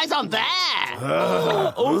 Feast your eyes on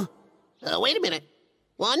that. Wait a minute.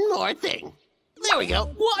 One more thing. There we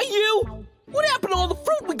go. Why, you? What happened to all the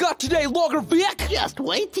fruit we got today, Logger Vick? Just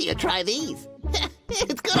wait till you try these.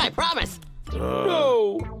 It's good, I promise.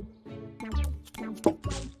 No.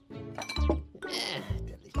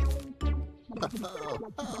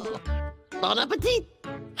 Bon appetit.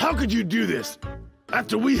 How could you do this?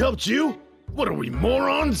 After we helped you? What are we,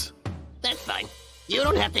 morons? That's fine. You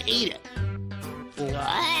don't have to eat it.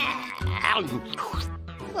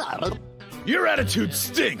 Your attitude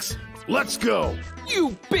stinks. Let's go.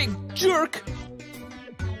 You big jerk.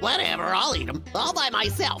 Whatever, I'll eat them. All by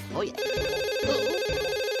myself. Oh, yeah.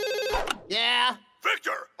 Yeah?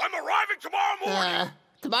 Victor, I'm arriving tomorrow morning.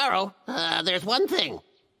 Tomorrow, there's one thing.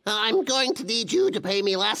 I'm going to need you to pay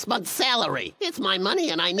me last month's salary. It's my money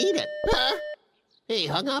and I need it. Huh? He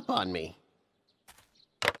hung up on me.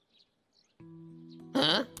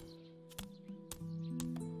 Huh?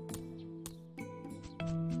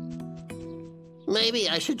 Maybe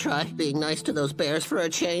I should try being nice to those bears for a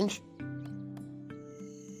change.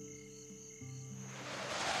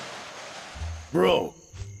 Bro,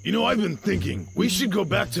 you know, I've been thinking we should go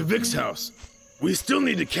back to Vic's house. We still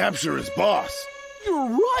need to capture his boss. You're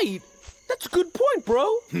right. That's a good point,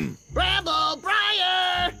 bro. Bramble!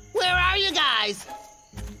 Briar! Where are you guys?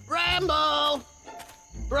 Bramble!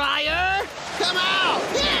 Briar! Come out!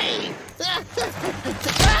 Hey!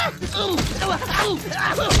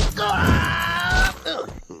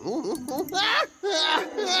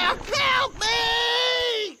 Help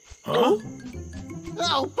me! Huh?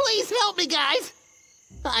 Oh, please help me, guys!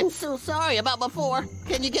 I'm so sorry about before.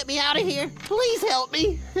 Can you get me out of here? Please help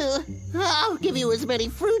me. I'll give you as many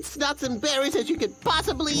fruits, nuts, and berries as you could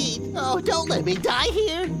possibly eat. Oh, don't let me die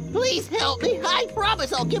here. Please help me. I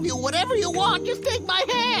promise I'll give you whatever you want. Just take my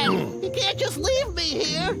hand. You can't just leave me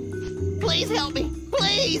here. Please help me.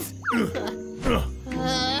 Please.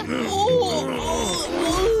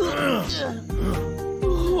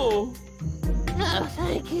 Oh,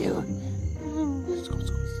 thank you.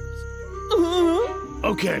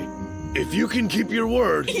 Okay, if you can keep your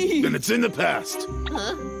word, then it's in the past.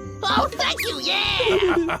 Huh? Oh, thank you,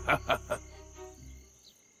 yeah!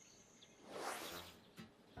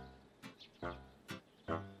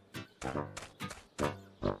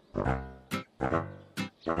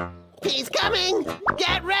 He's coming!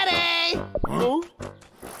 Get ready! Huh?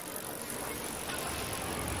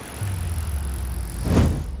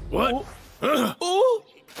 What? Oh!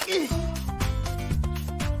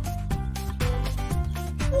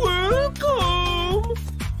 Welcome!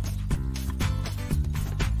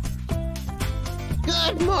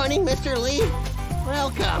 Good morning, Mr. Lee.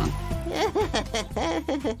 Welcome.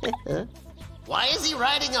 Why is he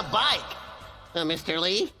riding a bike? Mr.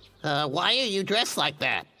 Lee, why are you dressed like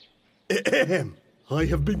that? I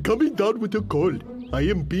have been coming down with a cold. I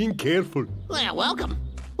am being careful. Well, welcome.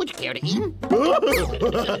 Would you care to eat?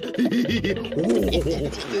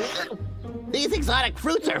 These exotic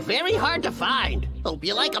fruits are very hard to find. Hope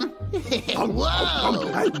you like them. Whoa!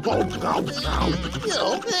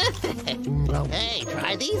 Hey,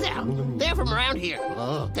 try these out. They're from around here.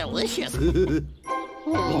 Delicious.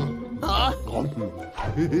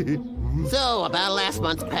 So, about last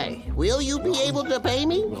month's pay. Will you be able to pay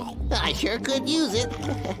me? I sure could use it.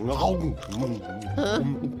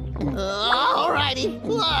 Alrighty,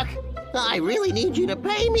 look. I really need you to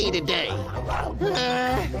pay me today.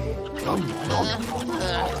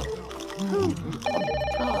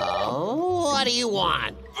 What do you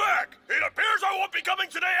want? Vic, it appears I won't be coming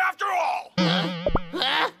today after all.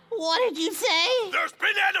 What did you say? There's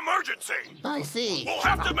been an emergency. I see. We'll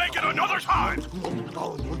have to make it another time.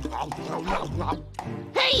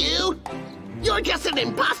 Hey, you! You're just an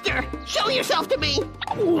imposter! Show yourself to me!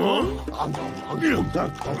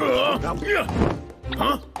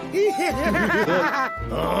 Huh? It's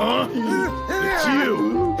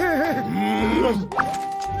you!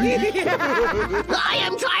 I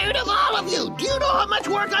am tired of all of you! Do you know how much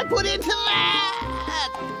work I put into that?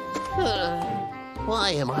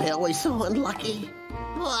 Why am I always so unlucky?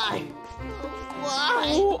 Why?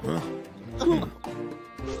 Why?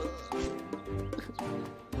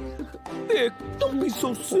 Vic, don't be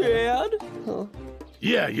so sad.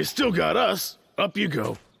 Yeah, you still got us. Up you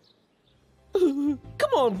go.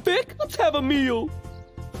 Come on, Vic, let's have a meal.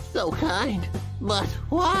 So kind, but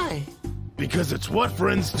why? Because it's what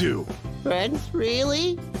friends do. friends,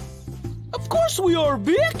 really? Of course we are,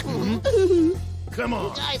 Vic! Come on.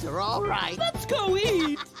 You guys are all right. Let's go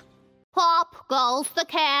eat! Pop goes the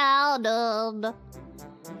cannon.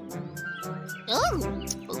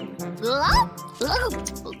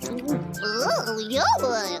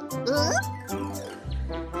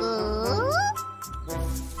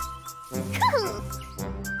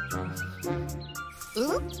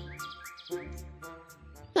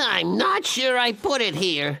 I'm not sure I put it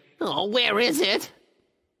here. Oh, where is it?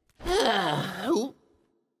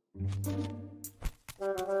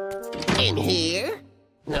 In here?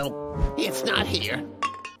 No, it's not here.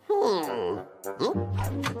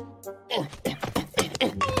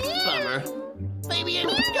 Bummer. Maybe I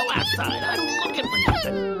need to go outside. I'm looking for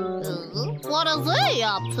something. What is he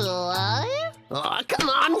up to, eh? Oh, come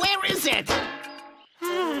on, where is it?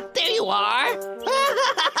 There you are.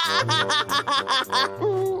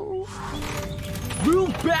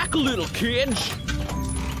 Move back a little, kids.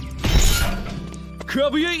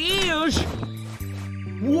 Cover your ears.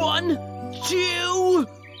 1, 2,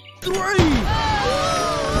 3.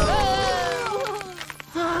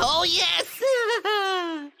 Oh, yes.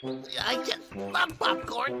 I just love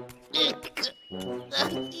popcorn.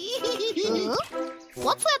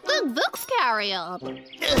 What's that thing Vic's carrying?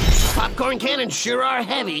 Popcorn cannons sure are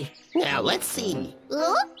heavy. Now, let's see.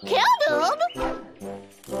 Cannon?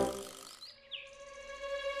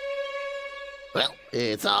 Well,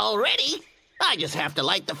 it's all ready. I just have to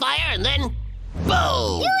light the fire and then...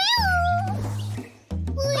 boom!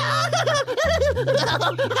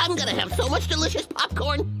 I'm gonna have so much delicious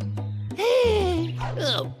popcorn.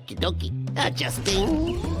 Okie dokie.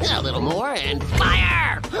 Adjusting. A little more and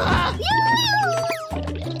fire!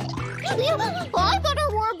 I better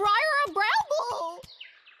wear Briar and Bramble.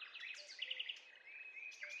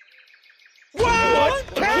 What?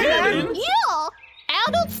 Cannon? Yeah,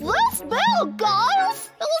 and it's this big, guys.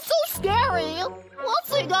 It was so scary.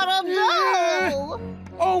 What's he gonna do?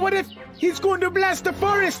 Oh, what if he's going to blast the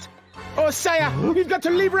forest? Oh, Saya, we've got to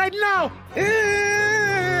leave right now.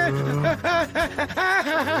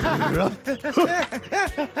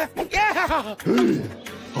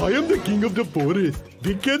 I am the king of the forest.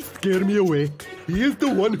 Vic can't scare me away. He is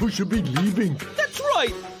the one who should be leaving. That's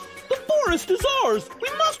right. The forest is ours. We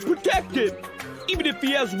must protect it. Even if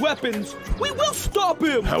he has weapons, we will stop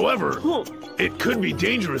him. However, it could be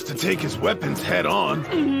dangerous to take his weapons head on.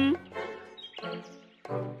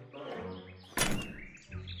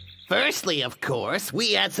 Firstly, of course,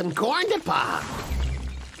 we had some corn to pop.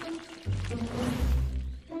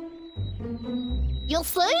 You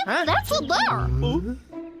see? That's it there.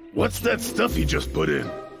 What's that stuff he just put in?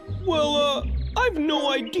 Well, I've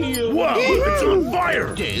no idea. Wow, it's on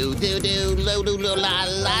fire! Do do do lo do lo la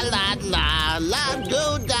la la la la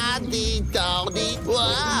do da dee da dee.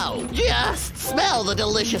 Wow! Just smell the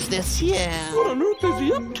deliciousness, yeah. What on earth is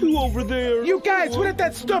he up to over there? You guys, what if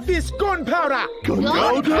that stuff is gunpowder?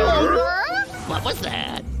 Gunpowder? What was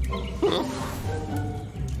that?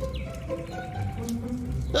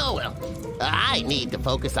 Oh well, I need to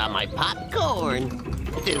focus on my popcorn.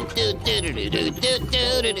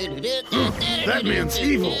 That man's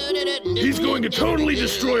evil. He's going to totally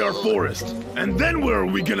destroy our forest. And then where are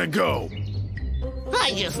we gonna go?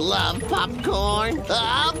 I just love popcorn.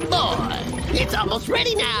 Oh boy, it's almost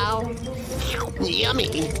ready now.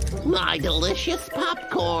 Yummy, my delicious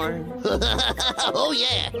popcorn. Oh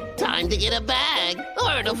yeah, time to get a bag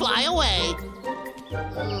or it'll fly away.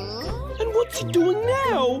 And what's he doing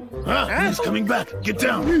now? He's coming back. Get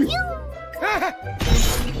down.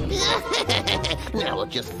 Now we'll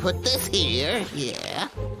just put this here, yeah.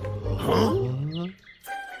 Huh?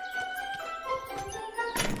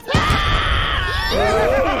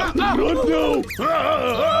 No!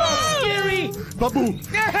 Scary! Babu!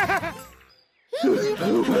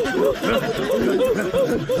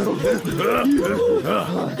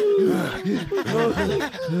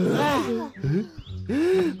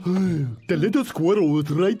 The little squirrel was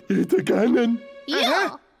right. It's a cannon.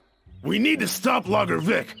 Yeah. We need to stop Logger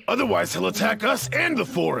Vick, otherwise he'll attack us and the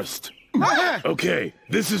forest. Okay,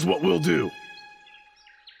 this is what we'll do.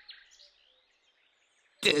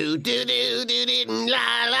 Do do do do do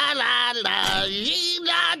la la la la lee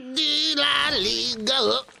la dee la lee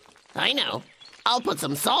go. I know. I'll put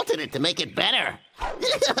some salt in it to make it better.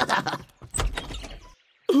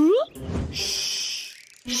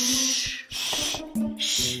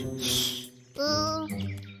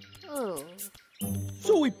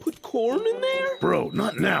 So we put corn in there? Bro,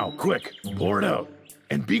 not now. Quick, pour it out.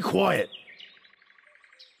 And be quiet.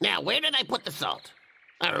 Now, where did I put the salt?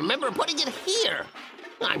 I remember putting it here.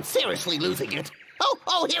 I'm seriously losing it.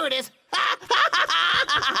 Oh, here it is.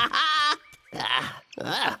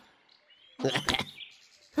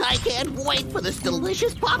 I can't wait for this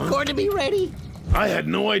delicious popcorn to be ready. I had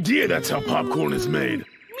no idea that's how popcorn is made.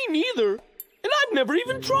 Me neither. And I've never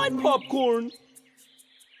even tried popcorn.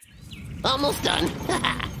 Almost done.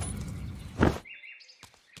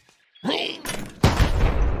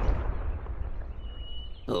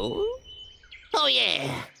 Oh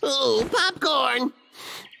yeah. Ooh, popcorn.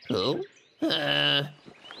 Oh,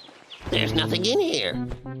 there's nothing in here.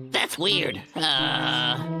 That's weird.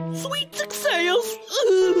 Sweet success.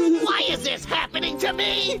 Why is this happening to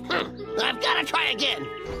me? I've got to try again.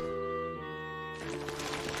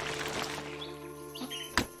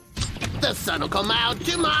 The sun will come out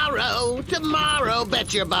tomorrow. Tomorrow,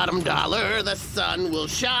 bet your bottom dollar the sun will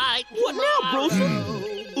shine. What now, bro?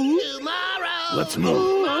 Tomorrow. Let's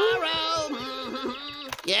move. Tomorrow.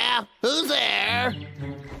 Yeah, who's there?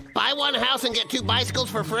 Buy one house and get 2 bicycles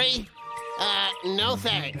for free? No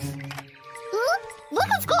thanks. Look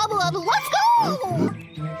at Goblin, let's go!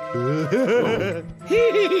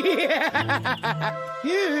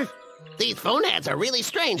 These phone ads are really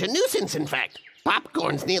strange, a nuisance, in fact.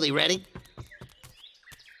 Popcorn's nearly ready.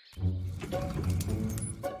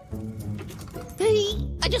 Hey,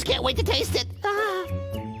 I just can't wait to taste it.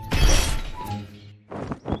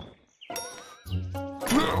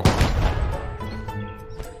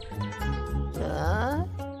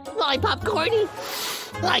 My popcorny.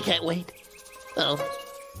 I can't wait. Oh.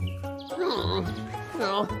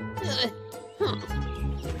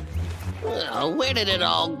 Oh, where did it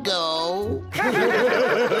all go?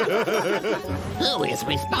 Who is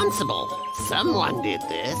responsible? Someone did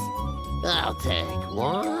this. I'll take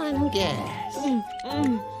one guess.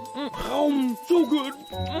 So good.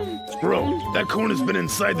 Bro, that corn has been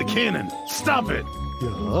inside the cannon. Stop it.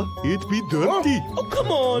 Yeah, it be dirty. Oh, come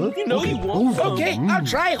on. You know you want some. Okay, I'll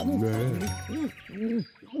try.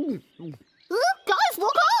 Guys,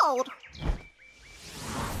 look out!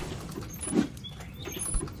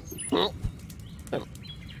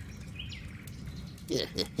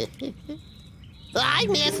 I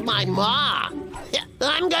miss my mom.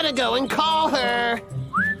 I'm gonna go and call her.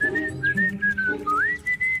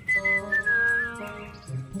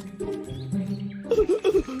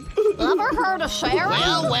 Ever heard of Sharon?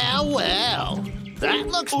 Well. That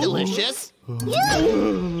looks delicious.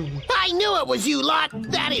 I knew it was you lot.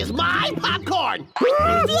 That is my popcorn.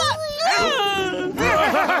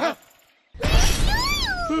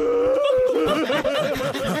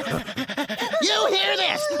 You hear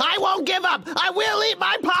this? I won't give up. I will eat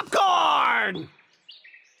my popcorn.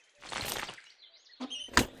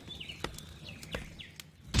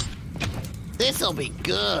 This'll be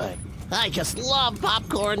good. I just love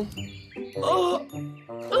popcorn. Oh,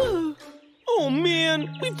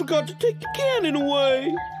 man. We forgot to take the cannon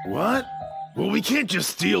away. What? Well, we can't just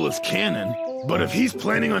steal his cannon. But if he's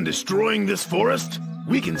planning on destroying this forest,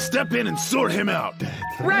 we can step in and sort him out.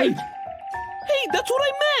 Right! Hey, that's what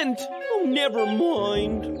I meant. Oh, never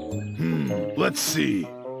mind. Let's see.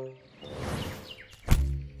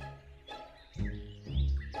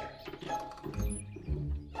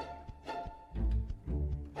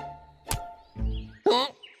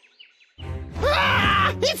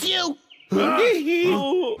 Ah, it's you!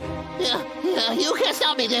 Oh. You can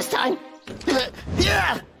stop me this time.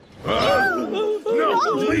 Yeah. No,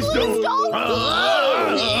 please don't.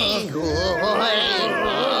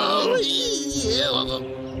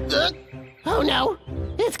 Oh no,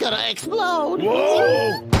 it's gonna explode.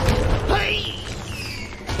 Whoa! Hey!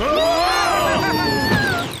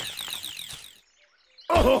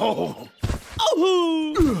 Oh!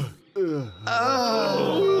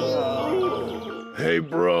 Hey,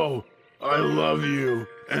 bro, I love you,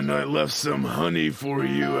 and I left some honey for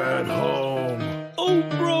you at home. Oh,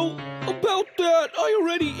 bro, about that, I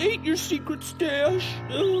already ate your secret stash.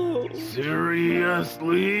 Oh.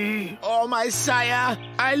 Seriously? Oh, my sire,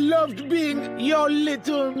 I loved being your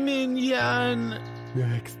little minion.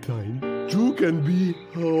 Next time, you can be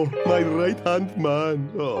my right-hand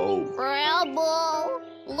man. Oh. Bramble,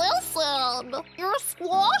 listen, you're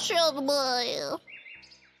squashing me.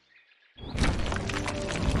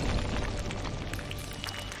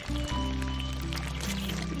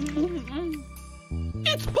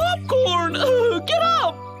 It's popcorn! Get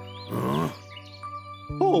up! Huh?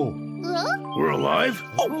 Oh. Huh? We're alive?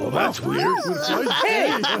 Oh, well, that's weird. Of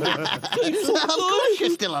course you're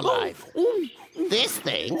still alive. This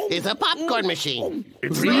thing is a popcorn machine.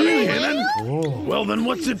 It's not a cannon? Well, then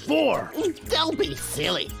what's it for? Don't be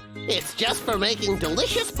silly. It's just for making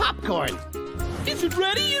delicious popcorn. Is it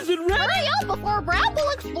ready? Is it ready? Hurry up before Bramble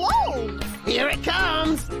explodes. Here it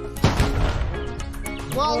comes.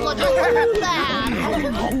 Well, look at that.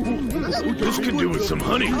 This could do with some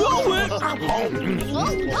honey.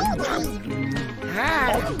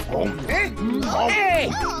 Hey!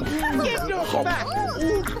 Get those back!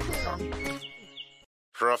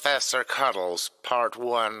 Professor Cuddles, Part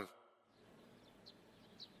 1.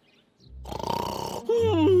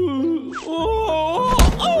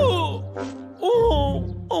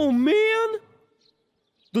 Oh, man.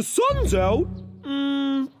 The sun's out.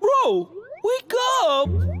 Bro, wake up.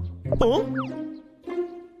 Huh?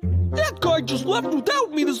 That guy just left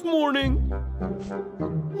without me this morning.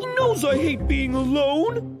 He knows I hate being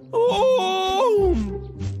alone. Oh!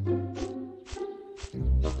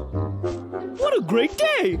 What a great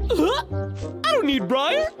day! I don't need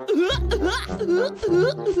Briar.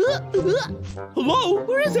 Hello,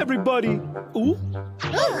 where is everybody? Ooh.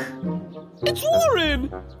 It's Warren!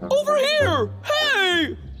 Over here!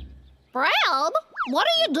 Hey! Bram, what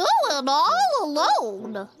are you doing all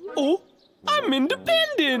alone? Oh, I'm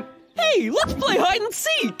independent. Hey, let's play hide and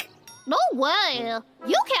seek. No way.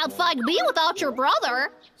 You can't find me without your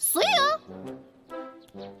brother. See ya.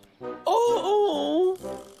 Oh,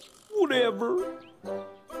 whatever.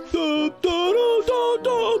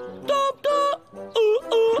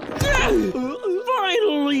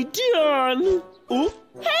 Finally done. Oh,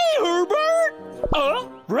 hey, Herbert.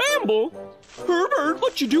 Bramble. Herbert,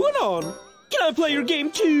 what you doing on? Can I play your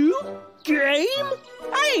game too? Game?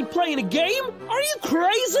 I ain't playing a game. Are you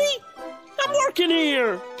crazy? I'm working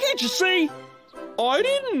here. Can't you see? I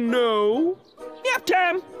didn't know. Nap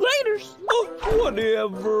time. Laters. Oh,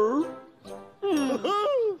 whatever.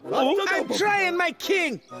 I'm trying, my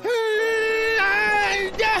king.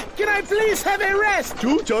 Can I please have a rest?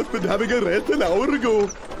 You just been having a rest an hour ago.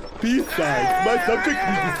 Besides, my subjects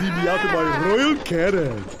need to see me out of my royal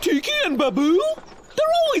carriage. Tiki and Babu?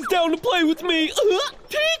 They're always down to play with me.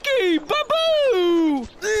 Tiki, Babu!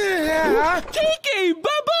 Tiki,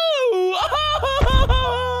 Babu!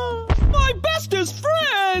 My bestest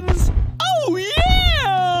friends! Oh,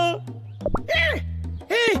 yeah!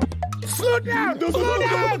 Hey! Slow down! Slow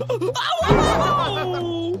down!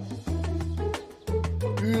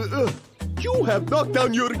 You have knocked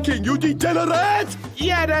down your king, you degenerate!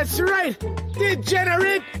 Yeah, that's right!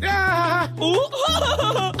 Degenerate! I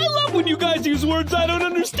love when you guys use words I don't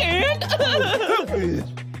understand!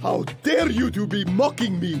 How dare you to be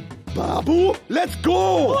mocking me! Babu, let's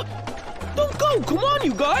go! Don't go! Come on,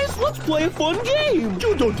 you guys! Let's play a fun game!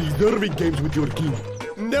 You don't deserve in games with your king.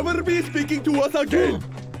 Never be speaking to us again!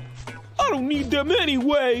 I don't need them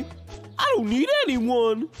anyway! I don't need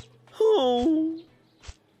anyone! Oh...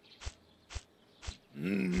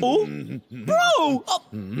 Oh, bro!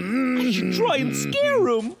 I should try and scare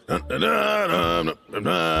him.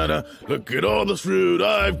 Look at all the fruit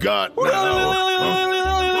I've got now.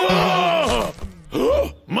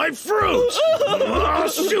 My fruit!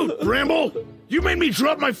 Shoot, Bramble! You made me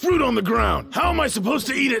drop my fruit on the ground. How am I supposed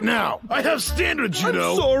to eat it now? I have standards, you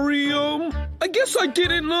know. I'm sorry, I guess I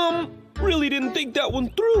really didn't think that one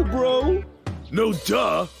through, bro. No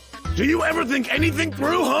duh. Do you ever think anything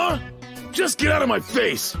through, huh? Just get out of my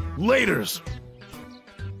face! Laters!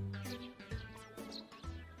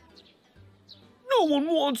 No one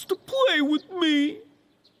wants to play with me.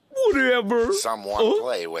 Whatever. Someone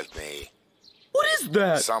play with me. What is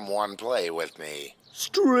that? Someone play with me.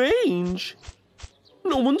 Strange.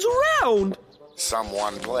 No one's around.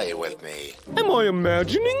 Someone play with me. Am I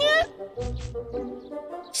imagining it?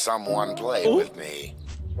 Someone play with me.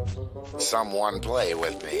 Someone play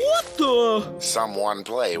with me. What the? Someone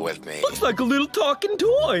play with me. Looks like a little talking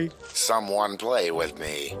toy. Someone play with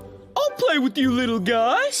me. I'll play with you, little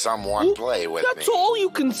guy. Someone play with me. That's all you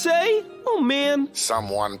can say? Oh, man.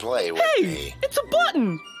 Someone play with me. Hey, it's a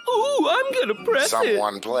button. Ooh, I'm gonna press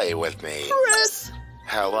Someone play with me. Press.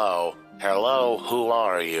 Hello. Hello, who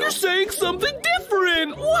are you? You're saying something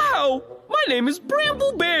different. Wow. My name is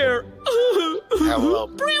Bramble Bear. Hello.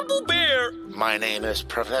 Bramble Bear. My name is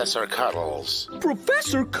Professor Cuddles.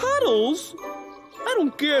 Professor Cuddles? I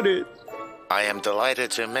don't get it. I am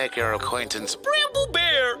delighted to make your acquaintance. Bramble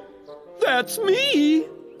Bear. That's me.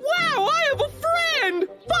 Wow, I have a friend.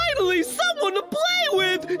 Finally, someone to play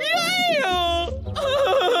with. Yeah.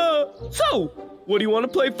 So, what do you want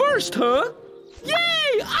to play first, huh?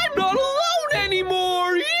 Yay, I'm not alone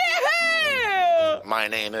anymore. Yeah. My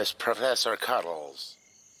name is Professor Cuddles.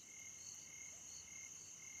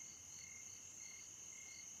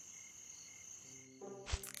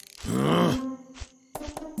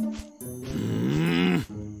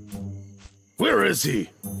 Where is he?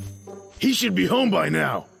 He should be home by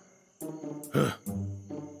now.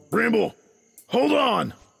 Bramble, hold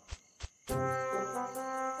on.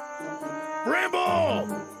 Bramble!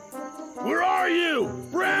 Where are you?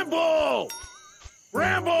 Bramble!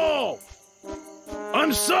 Bramble!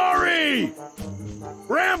 I'm sorry!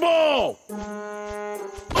 Bramble!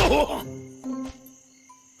 Oh!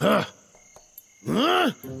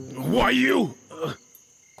 Why you?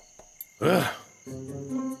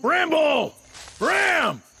 Bramble!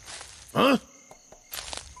 Bram! Huh?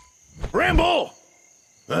 Bramble!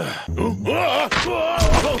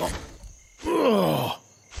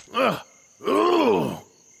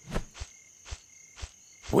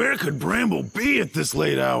 Where could Bramble be at this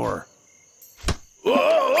late hour?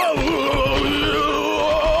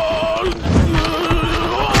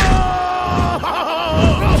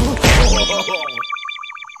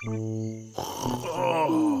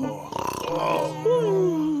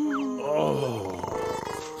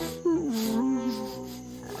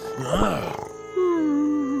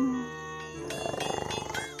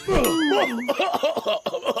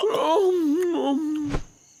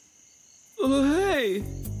 Hey,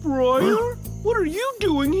 Briar, what are you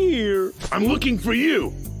doing here? I'm looking for you.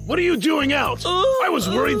 What are you doing out? I was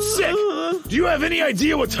worried sick. Do you have any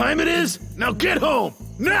idea what time it is? Now get home,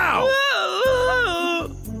 now!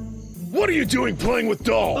 What are you doing playing with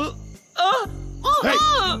dolls? Hey,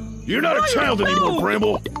 you're not a child anymore,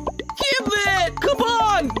 Bramble. Give it! Come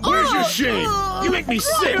on! Where's your shame? You make me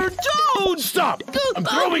sick. Briar, don't! Stop! I'm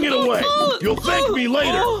throwing it away. You'll thank me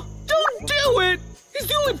later. Don't do it! He's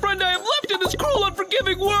the only friend I have left in this cruel,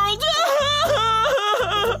 unforgiving world!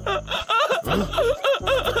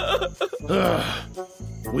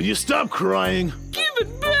 Will you stop crying? Give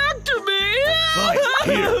it back to me! Fine,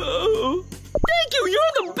 here. Thank you,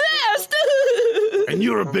 you're the best! And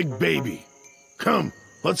you're a big baby. Come,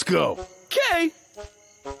 let's go. Okay.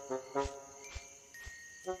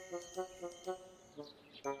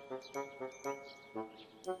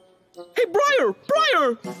 Hey, Briar!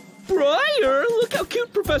 Briar! Briar! Look how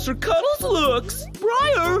cute Professor Cuddles looks!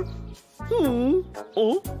 Briar!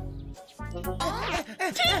 Oh?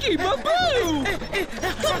 Tiki, my boo!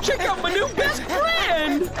 Come check out my new best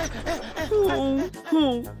friend!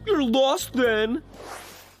 You're lost then.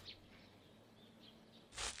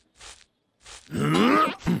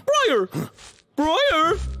 Briar!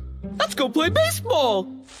 Briar! Let's go play baseball!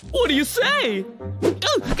 What do you say?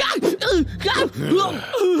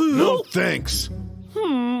 No thanks.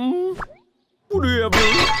 Whatever.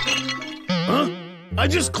 Huh? I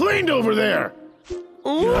just cleaned over there.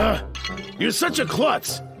 You're such a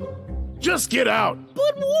klutz. Just get out.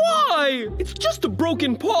 But why? It's just a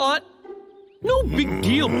broken pot. No big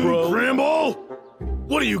deal, bro. Bramble?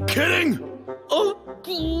 What are you kidding? No,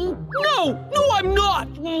 I'm not.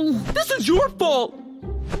 This is your fault.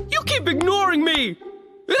 You keep ignoring me,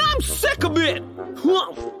 and I'm sick of it.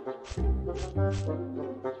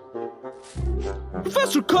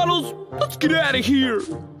 Professor Cuddles, let's get out of here.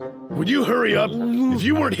 Would you hurry up? If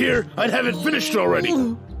you weren't here, I'd have it finished already.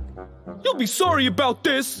 You'll be sorry about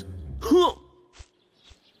this.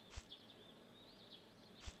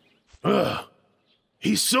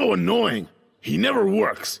 He's so annoying. He never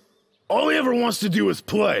works. All he ever wants to do is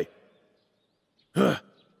play.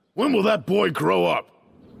 When will that boy grow up?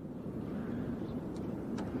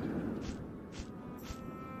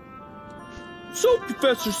 So,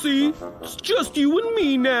 Professor C, it's just you and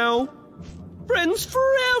me now. Friends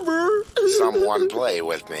forever. Someone play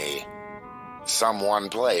with me. Someone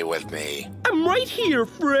play with me. I'm right here,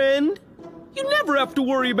 friend. You never have to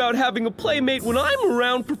worry about having a playmate when I'm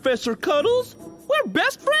around, Professor Cuddles. We're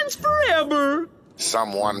best friends forever.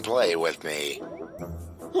 Someone play with me.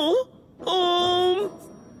 Huh?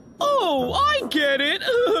 Oh, I get it.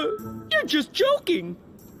 You're just joking.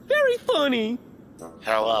 Very funny.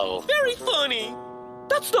 Hello. Very funny.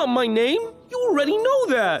 That's not my name. You already know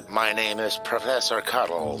that. My name is Professor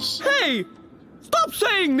Cuddles. Hey! Stop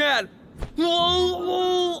saying that!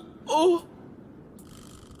 Oh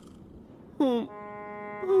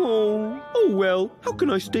well, how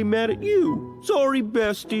can I stay mad at you? Sorry,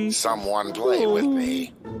 bestie. Someone play with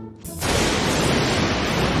me.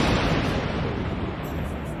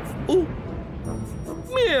 Oh,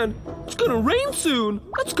 man, it's gonna rain soon.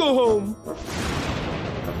 Let's go home.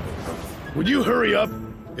 Would you hurry up?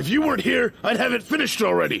 If you weren't here, I'd have it finished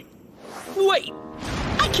already. Wait,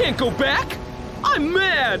 I can't go back. I'm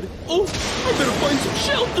mad. Oh, I better find some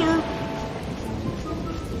shelter.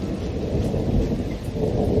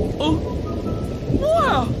 Oh,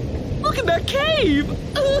 wow, look at that cave.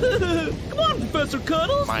 Come on, Professor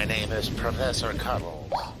Cuddles. My name is Professor Cuddles.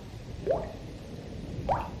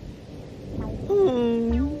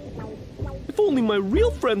 If only my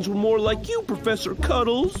real friends were more like you, Professor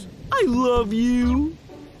Cuddles. I love you.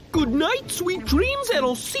 Good night, sweet dreams, and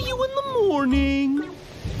I'll see you in the morning.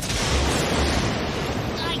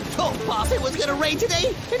 boss it was gonna rain today,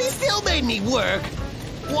 and he still made me work.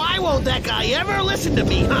 Why won't that guy ever listen to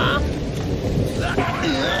me, huh?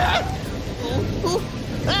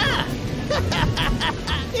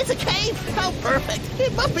 It's a cave! How perfect!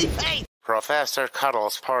 It must be fate! Professor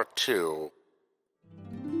Cuddles Part 2.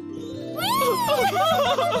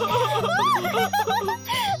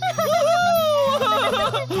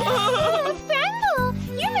 Bramble,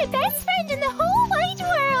 you're my best friend in the whole wide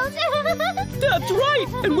world. That's right,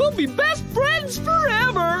 and we'll be best friends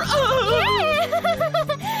forever.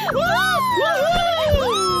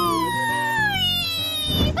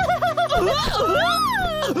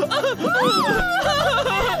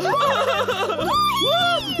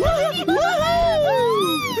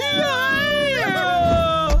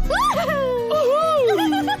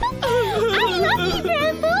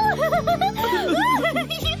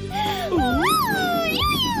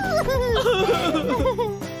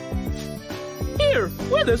 Here,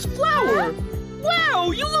 wear this flower.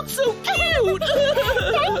 Wow, you look so cute.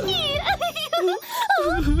 Thank you.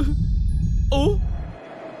 Oh?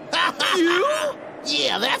 You?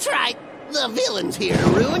 Yeah, that's right. The villain's here to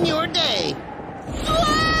ruin your day.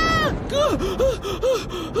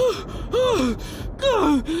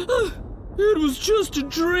 It was just a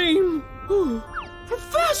dream.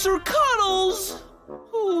 Professor Cuddles!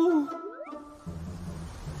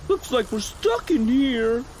 Looks like we're stuck in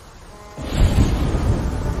here.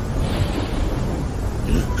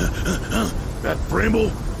 That Bramble?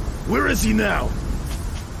 Where is he now?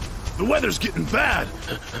 The weather's getting bad.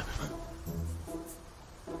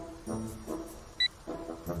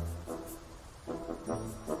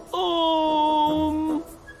 Oh,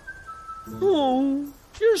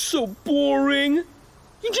 you're so boring.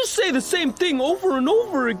 You just say the same thing over and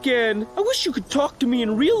over again. I wish you could talk to me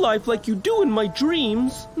in real life like you do in my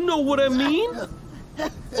dreams. Know what I mean?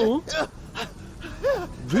 Oh?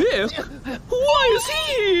 Vick? Why is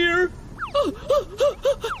he here?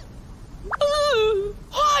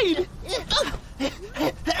 Hide!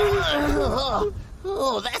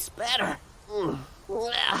 Oh, that's better.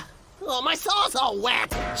 Oh, my saw's all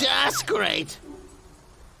wet. Just great.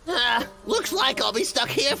 Looks like I'll be stuck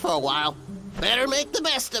here for a while. Better make the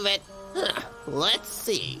best of it. Let's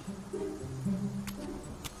see.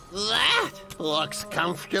 That looks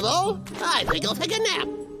comfortable. I think I'll take a nap.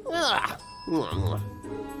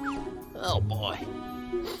 Oh, boy.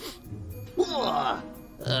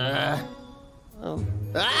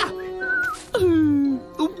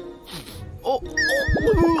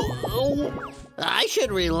 I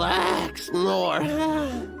should relax more.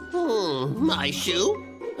 My shoe?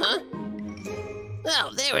 Huh?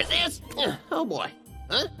 Oh, there it is. Oh, boy.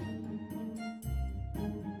 Huh?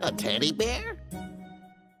 A teddy bear?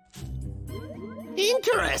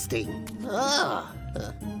 Interesting. Oh.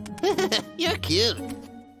 You're cute.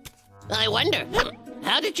 I wonder,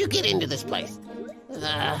 how did you get into this place?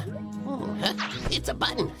 It's a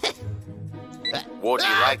button. Would you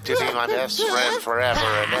like to be my best friend forever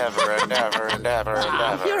and ever and ever and ever and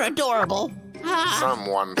ever? You're adorable.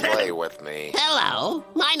 Someone play with me. Hello,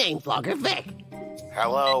 my name's Logger Vick.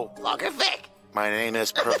 Hello, Logger Vick. my name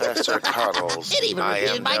is Professor Cuddles. It even I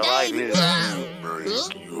am repeated my name. delighted to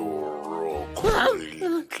make your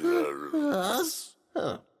acquaintance.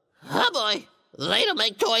 Oh boy, they don't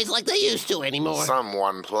make toys like they used to anymore.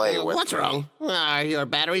 Someone play with What's me. wrong? Are your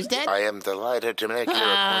batteries dead? I am delighted to make your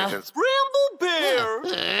acquaintance. Bramble Bear!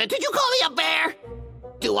 Did you call me a bear?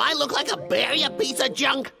 Do I look like a bear, you piece of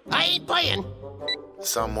junk? I ain't playing.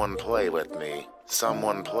 Someone play with me.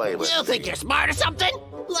 Someone play with You me. think you're smart or something?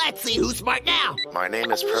 Let's see who's smart now. My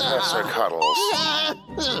name is Professor Cuddles.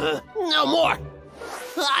 No more.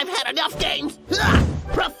 I've had enough games.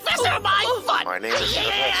 Professor My Fun. My name is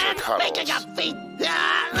Professor Cuddles. Making up feet.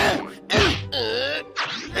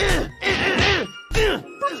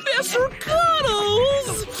 Professor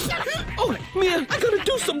Cuddles! Oh, man, I gotta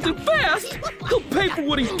do something fast! He'll pay for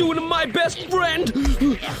what he's doing to my best friend!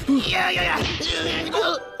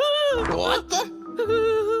 What the?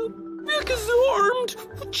 Vick is armed!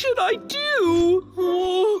 What should I do?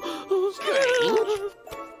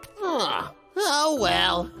 Oh,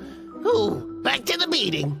 well. Ooh, back to the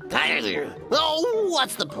meeting. Oh,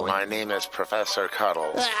 what's the point? My name is Professor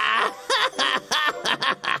Cuddles.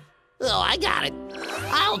 Oh, I got it.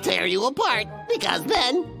 I'll tear you apart, because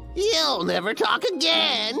then you'll never talk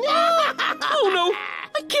again. Oh no!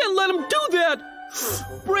 I can't let him do that!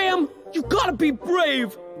 Bram, you gotta be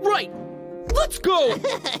brave! Right! Let's go!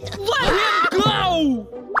 Let him go!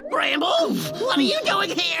 Bramble, what are you doing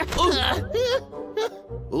here?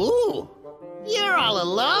 Ooh, you're all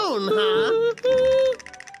alone, huh?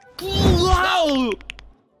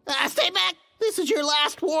 Stay back. This is your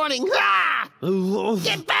last warning. Ah!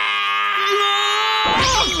 Get back!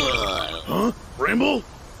 Huh? Bramble?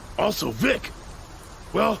 Also Vick.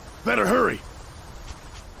 Well, better hurry.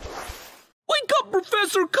 Wake up,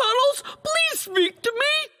 Professor Cuddles! Please speak to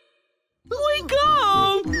me! Wake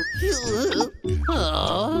up!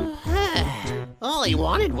 Oh, all he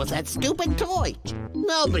wanted was that stupid toy.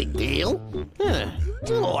 No big deal.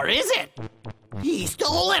 Or is it? He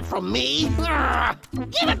stole it from me.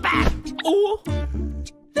 Give it back! Oh,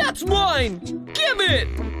 that's mine! Give it!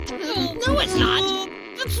 No, it's not.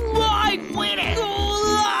 It's mine! Quit it!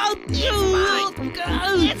 It's mine!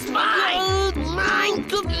 It's mine! Mine!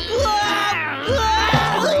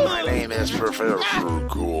 My name is Professor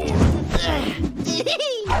Cool.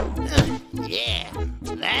 Yeah,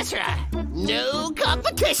 that's right. No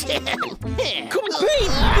competition.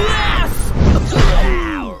 Compete!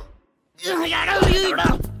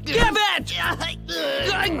 Give it!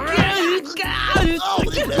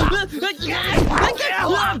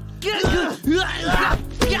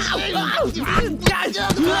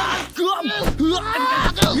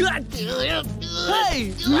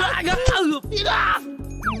 Hey!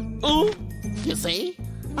 You see,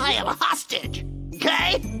 I am a hostage,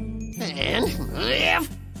 okay? And if,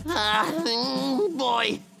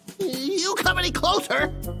 boy, you come any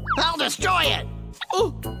closer, I'll destroy it.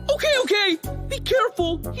 Oh, okay. Be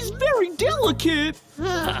careful. He's very delicate.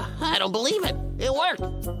 I don't believe it. It worked.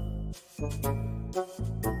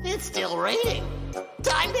 It's still raining.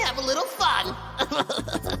 Time to have a little fun.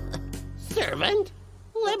 Servant,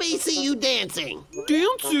 let me see you dancing.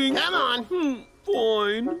 Dancing? Come on.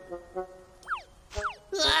 Fine.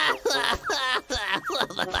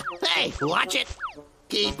 Hey, watch it.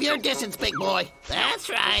 Keep your distance, big boy. That's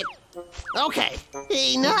right. Okay,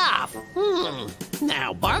 enough.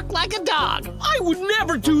 Now bark like a dog. I would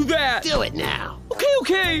never do that. Do it now.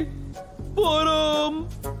 Okay. But,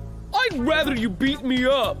 I'd rather you beat me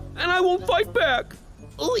up, and I won't fight back.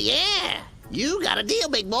 Oh, yeah. You got a deal,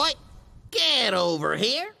 big boy. Get over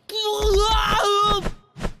here.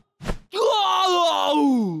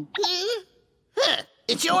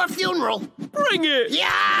 It's your funeral. Bring it.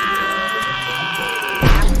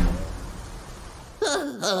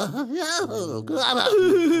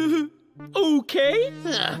 Okay.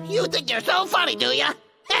 You think you're so funny, do ya?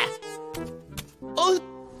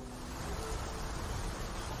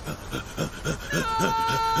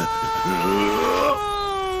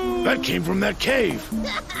 That came from that cave.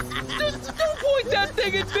 Don't point that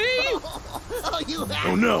thing at me.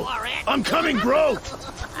 Oh no, I'm coming, bro.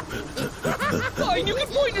 Fine, you can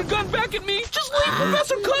point your gun back at me. Just leave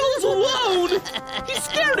Professor Cuddles alone. He's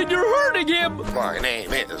scared and you're hurting him. My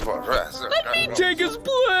name is Professor. Let me take his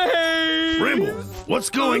place. Bramble, what's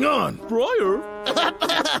going on? Briar?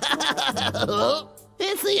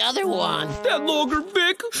 It's the other one. That Logger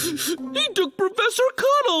Vick. He took Professor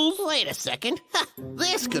Cuddles. Wait a second.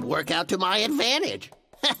 This could work out to my advantage.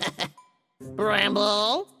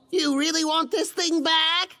 Bramble, you really want this thing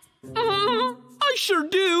back? I sure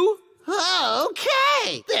do.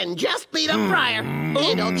 Okay, then just beat up Briar,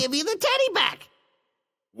 and I'll give you the teddy back.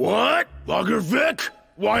 What? Logger Vick?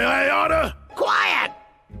 Why I oughta? Quiet!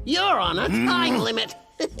 You're on a time limit.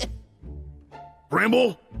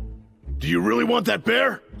 Bramble, do you really want that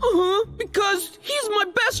bear? Because he's my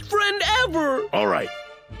best friend ever. All right,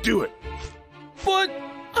 do it. But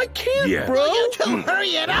I can't, bro. Will you two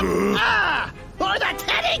hurry it up? Or the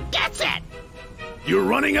teddy gets it. You're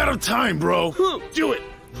running out of time, bro. Do it.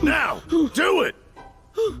 Now. Do it.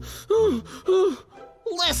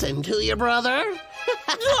 Listen to your brother.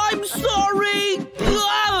 I'm sorry.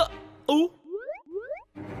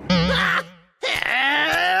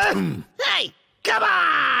 Hey, come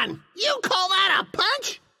on. You call that a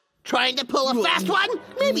punch? Trying to pull a fast one?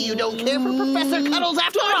 Maybe you don't care for Professor Cuddles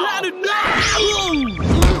after all.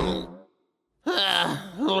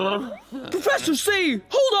 Professor C,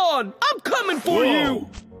 hold on. I'm coming for you.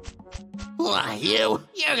 Why, you're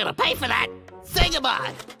gonna pay for that. Say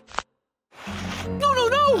goodbye.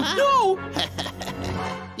 No.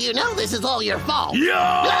 You know this is all your fault.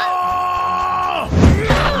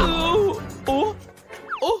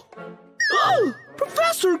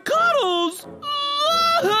 Professor Cuddles!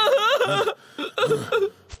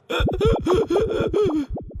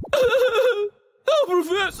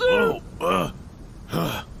 Professor!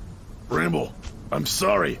 Bramble, I'm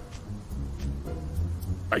sorry.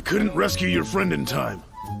 I couldn't rescue your friend in time.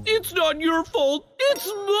 It's not your fault. It's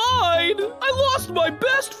mine. I lost my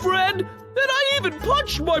best friend, and I even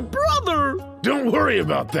punched my brother. Don't worry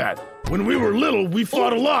about that. When we were little, we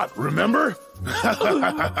fought a lot, remember?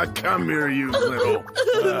 Come here, you little...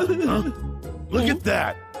 Look at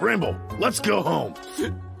that. Bramble, let's go home.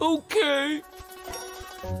 Okay.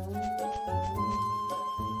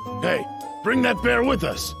 Hey, bring that bear with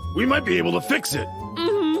us. We might be able to fix it. Bro,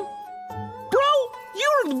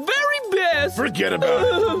 you're the very best. Forget about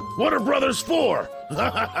it. What are brothers for?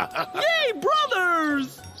 Yay,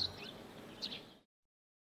 brothers!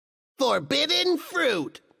 Forbidden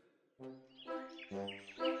fruit.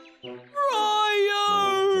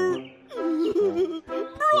 Briar!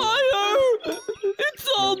 Briar! It's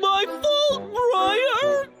all my fault,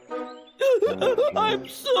 Briar! I'm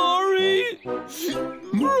sorry!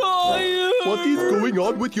 Briar! What is going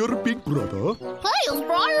on with your big brother? Hey, is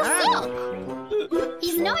Briar sick?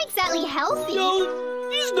 He's not exactly healthy. No,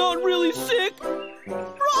 he's not really sick. Briar,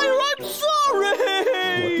 I'm sorry!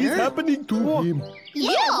 What is happening to him?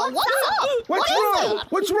 Yeah, what's up? What's What is wrong? it?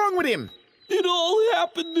 What's wrong with him? It all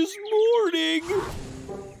happened this morning.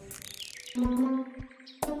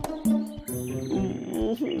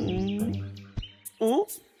 Oh?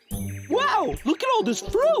 Wow, look at all this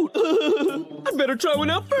fruit. I'd better try one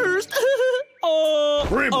out first.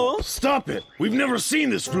 Bramble, stop it. We've never seen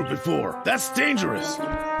this fruit before. That's dangerous.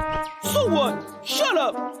 So what? Shut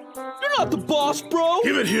up. You're not the boss, bro.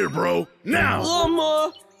 Give it here, bro. Now.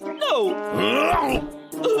 No.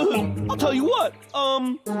 I'll tell you what.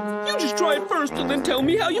 You just try it first and then tell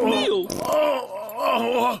me how you feel.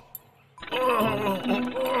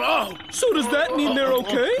 So does that mean they're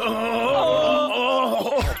okay?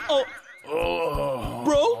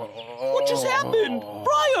 Bro, what just happened?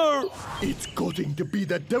 Briar! It's going to be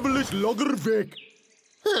that devilish Logger Vick.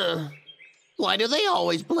 Why do they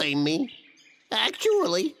always blame me?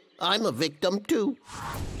 Actually, I'm a victim too.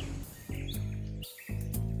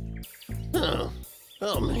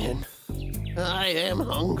 Oh man, I am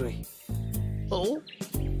hungry. Oh,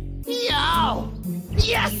 yo!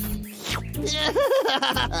 Yes!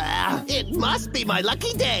 It must be my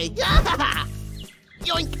lucky day.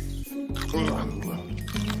 Yoink!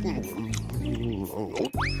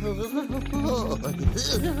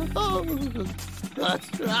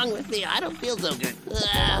 What's wrong with me? I don't feel so good.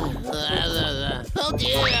 Oh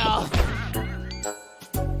dear!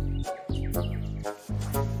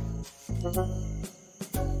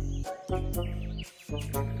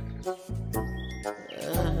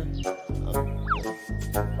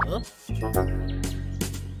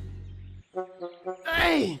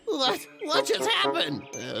 Hey, what just happened?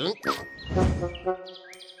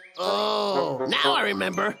 Oh, now I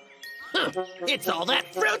remember. It's all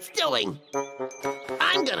that fruit's doing.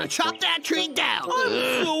 I'm gonna chop that tree down.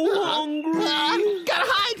 I'm so hungry. Gotta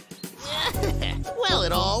hide. Well,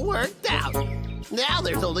 it all worked out. Now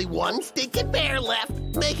there's only one stinking bear left,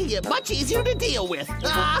 making it much easier to deal with.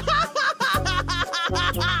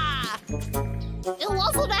 It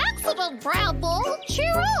was an accident, Bramble.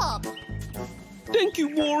 Cheer up. Thank you,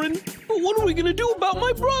 Warren. But what are we gonna do about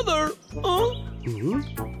my brother?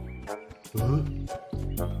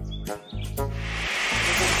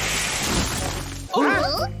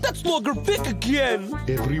 Oh, that's Logger Vick again.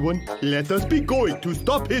 Everyone, let us be going to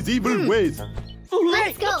stop his evil ways.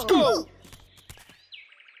 Let's go.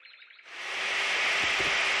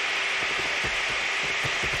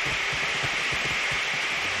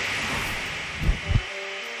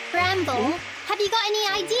 Bramble, have you got any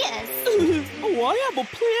ideas? Oh, I have a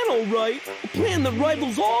plan, all right. A plan that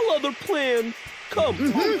rivals all other plans. Come,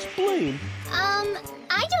 I'll explain.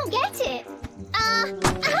 I don't get it.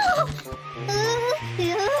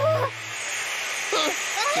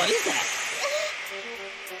 What is that?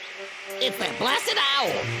 It's that blasted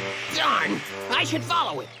owl. Darn, I should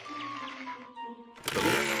follow it.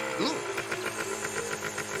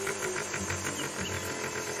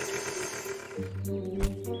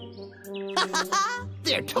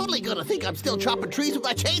 They're totally gonna think I'm still chopping trees with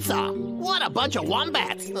my chainsaw. What a bunch of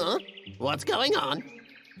wombats, huh? What's going on?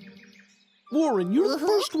 Warren, you're the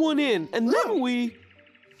first one in, and then we...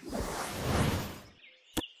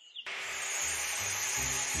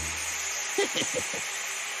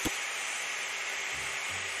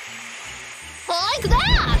 Like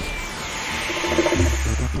that!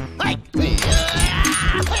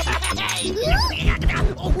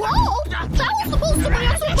 Whoa! That was supposed to be a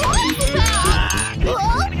surprise attack!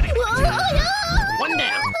 One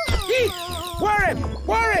down. Warren!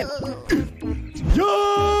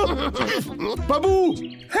 Yeah! Babu!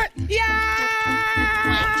 Yeah!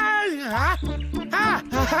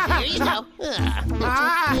 Here you go.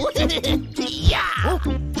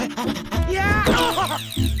 Yeah!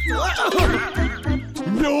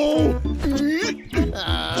 No!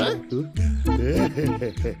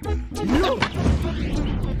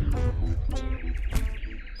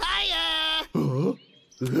 Hiya!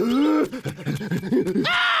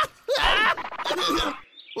 Huh?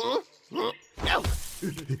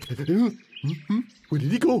 Where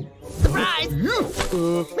did he go? Surprise!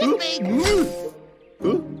 Pick me!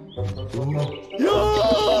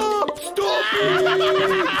 Yeah! Stop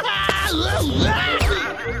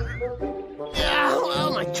Oh,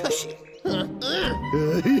 my tushy.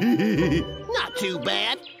 Not too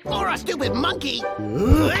bad. For a stupid monkey.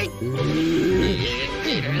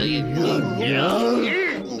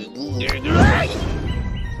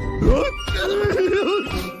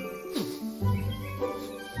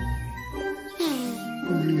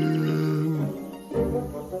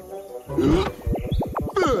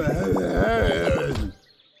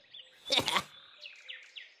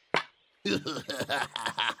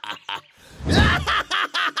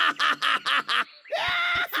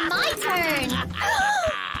 My turn.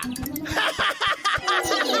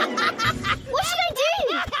 What should I do?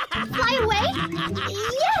 Fly away?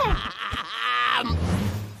 Yeah.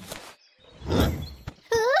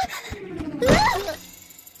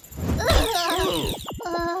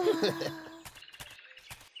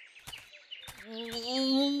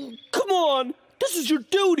 Come on! This is your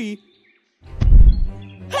duty!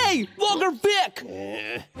 Hey, Logger Vick!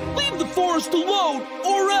 Leave the forest alone,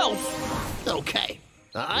 or else! Okay,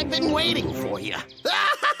 I've been waiting for you.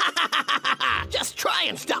 Just try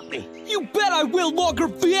and stop me. You bet I will, Logger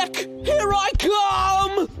Vick! Here I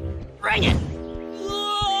come! Bring it. Oh,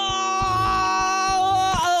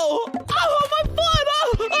 my foot!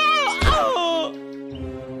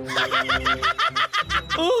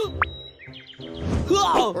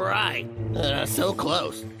 Right. So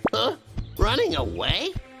close. Huh? Running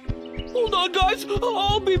away? Hold on, guys.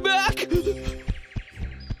 I'll be back.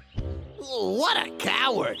 What a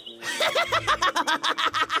coward.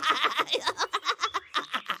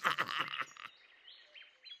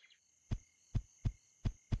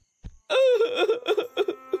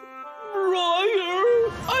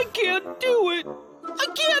 Briar, I can't do it. I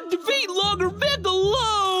can't defeat Logger Vick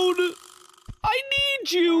alone. I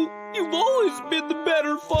need you. You've always been the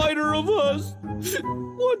better fighter of us.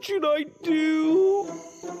 What should I do?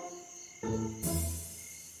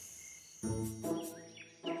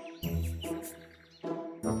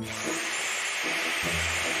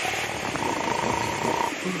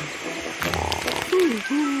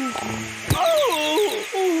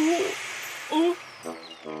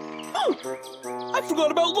 I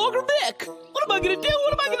forgot about Logger Vick. What am I gonna do?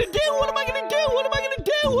 What am I gonna do? What am I gonna do? What am I gonna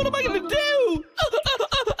do? What am I gonna do?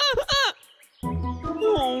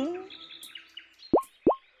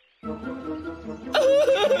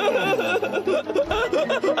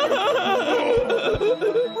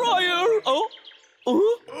 Briar!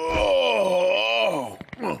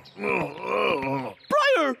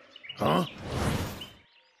 Briar! Huh?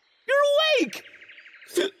 You're awake!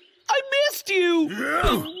 I missed you!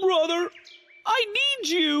 Brother, I need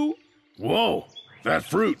you! Whoa, that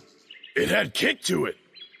fruit. It had kick to it.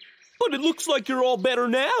 But it looks like you're all better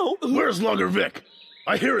now. Where's Logger Vick?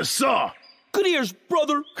 I hear a saw. Good ears,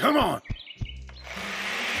 brother. Come on.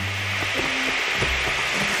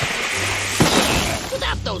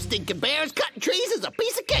 Without those stinking bears, cutting trees is a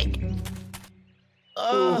piece of cake.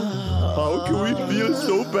 How can we feel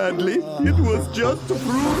so badly? It was just a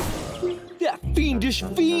fruit. That fiendish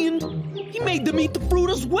fiend. He made them eat the fruit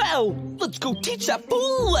as well. Let's go teach that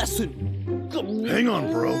fool a lesson. Hang on,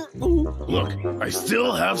 bro. Look, I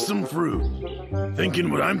still have some fruit. Thinking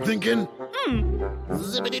what I'm thinking?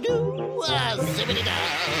 Zippity-doo, zippity-da,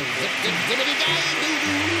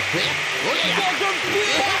 zippity-da-doo-doo. Logger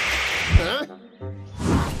Vick! Huh?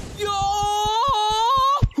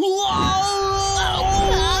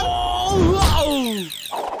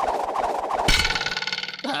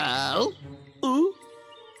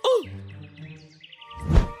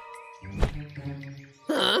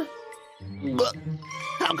 Huh? But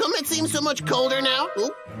how come it seems so much colder now?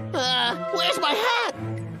 Where's my hat?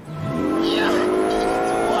 Yeah.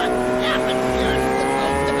 What happened? You're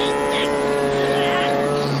supposed to be sick.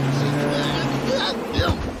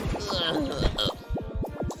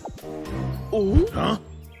 Huh?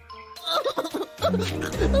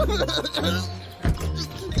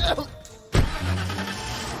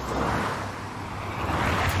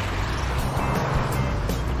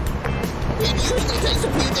 It usually takes a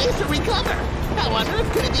few days to recover. How on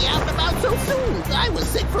earth could it be out and about so soon? I was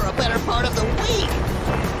sick for a better part of the week.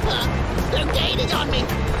 They're gaining on me.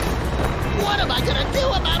 What am I gonna do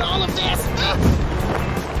about all of this?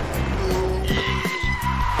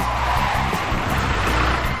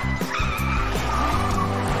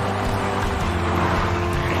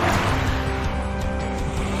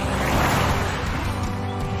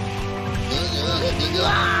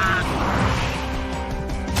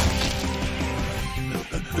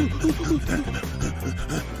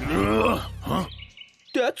 Huh?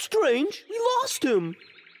 That's strange. We lost him.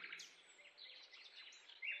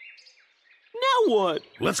 Now what?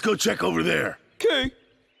 Let's go check over there. Okay.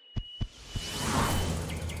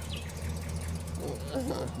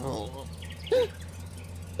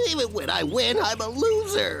 Even when I win, I'm a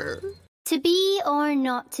loser. To be or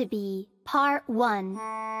not to be, part 1.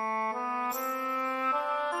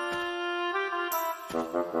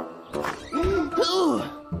 Ooh,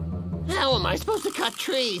 how am I supposed to cut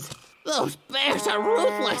trees? Those bears are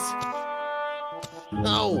ruthless.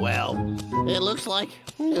 Oh well, it looks like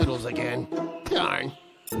noodles again. Darn.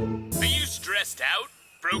 Are you stressed out?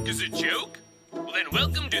 Broke as a joke? Well then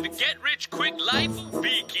welcome to the get-rich-quick life of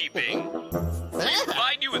beekeeping. We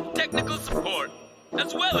provide you with technical support,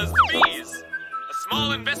 as well as the bees. A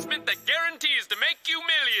small investment that guarantees to make you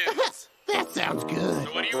millions. That sounds good.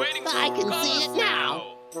 So what are you waiting for? I can see it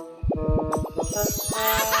now.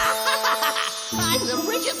 I'm the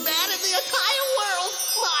richest man in the entire world.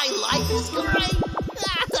 My life is great.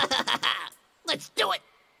 Let's do it.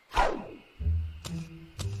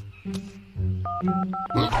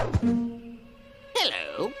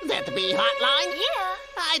 Hello, is that the bee hotline? Yeah.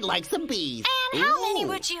 I'd like some bees. And how many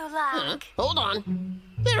would you like? Hold on.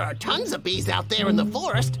 There are tons of bees out there in the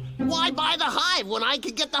forest. Why buy the hive when I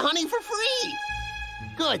could get the honey for free?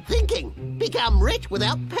 Good thinking. Become rich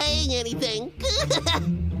without paying anything.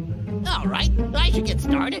 All right, I should get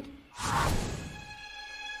started.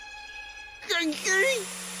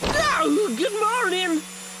 Oh, good morning.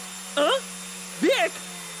 Vic?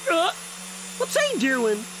 What's he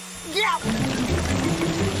doing?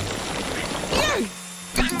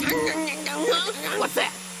 What's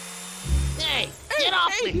that? Hey, get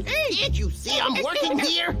off me! Can't you see I'm working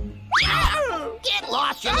here? Get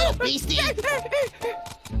lost, you little beastie!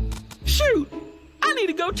 Shoot! I need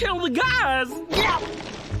to go tell the guys.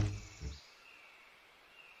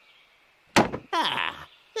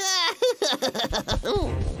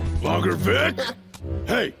 Logger Vick?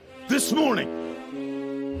 Hey, this morning,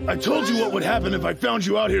 I told you what would happen if I found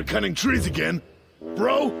you out here cutting trees again.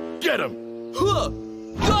 Bro, get him!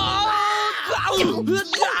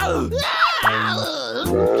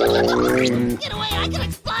 Get away, I can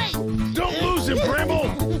explain! Don't lose him,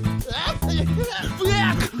 Bramble!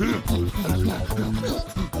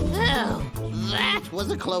 Oh, that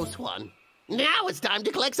was a close one. Now it's time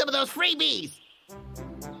to collect some of those freebies.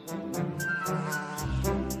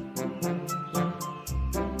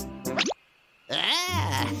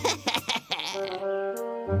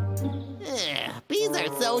 Bees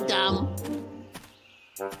are so dumb.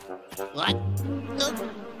 What?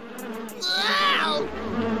 Ow!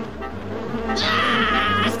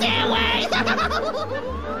 Stay away!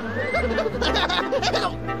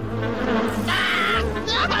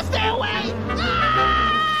 Stay away!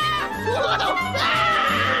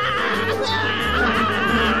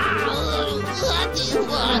 What do you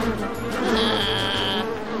want?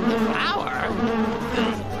 The flower?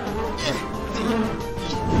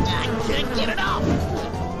 I can't get it off!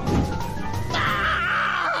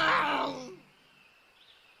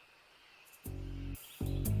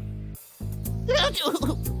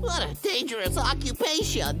 What a dangerous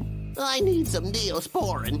occupation. I need some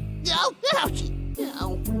neosporin. Oh, ouchie.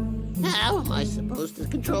 Oh. How am I supposed to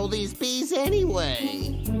control these bees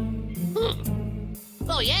anyway?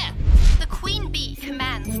 Oh, yeah. The queen bee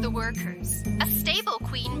commands the workers. A stable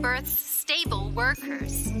queen births stable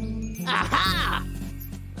workers. Aha!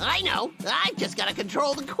 I know. I've just got to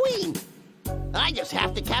control the queen. I just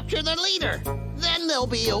have to capture the leader. Then they'll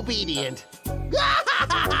be obedient.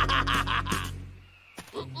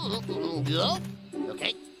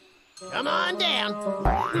 Okay. Come on down.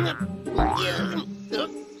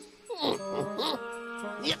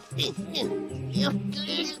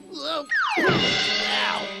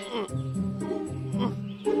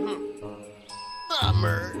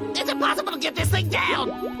 Bummer. It's impossible to get this thing down.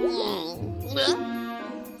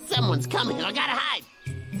 Someone's coming. I gotta hide.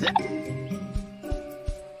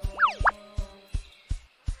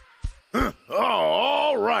 Oh,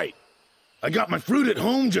 all right. I got my fruit at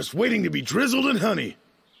home just waiting to be drizzled in honey.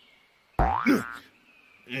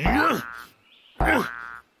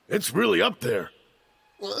 It's really up there.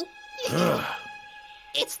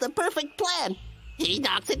 It's the perfect plan. He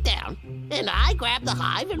knocks it down, and I grab the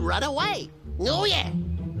hive and run away. Oh, yeah.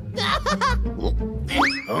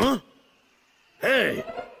 Huh? Hey,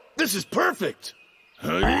 this is perfect.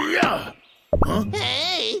 Yeah. Huh?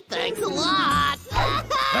 Hey, thanks a lot.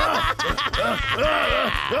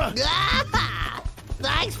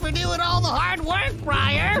 Thanks for doing all the hard work,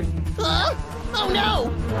 Briar. Oh, no.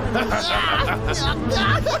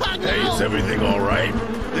 Hey, is everything all right?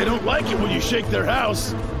 They don't like it when you shake their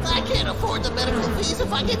house. I can't afford the medical fees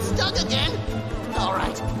if I get stung again. All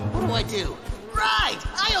right, what do? Right,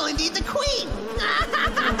 I only need the queen.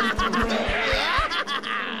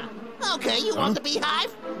 Okay, you want the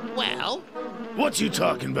beehive? Well... What you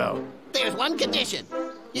talking about? There's one condition.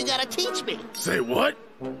 You gotta teach me. Say what?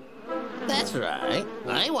 That's right.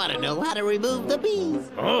 I want to know how to remove the bees.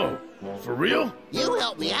 Oh, for real? You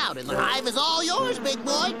help me out, and the hive is all yours, big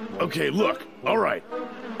boy. Okay, look. All right.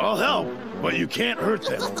 I'll help, but you can't hurt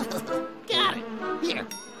them. Got it. Here.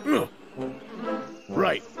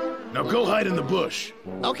 Right. Now go hide in the bush.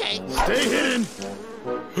 Okay. Stay hidden.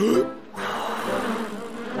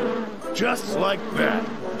 Just like that.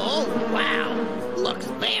 Oh, wow. Looks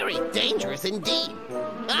very dangerous indeed.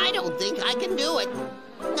 I don't think I can do it.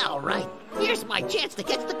 All right. Here's my chance to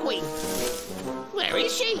catch the queen. Where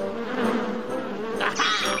is she?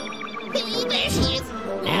 Aha! Hey, there she is.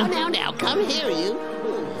 Now, come here, you.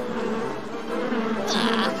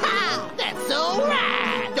 Aha! That's so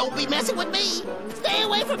right. Don't be messing with me. Stay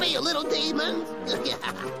away from me, you little demons.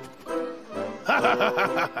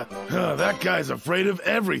 That guy's afraid of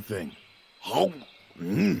everything.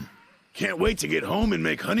 Can't wait to get home and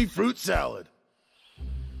make honey fruit salad.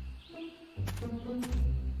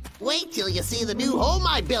 Wait till you see the new home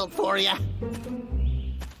I built for you.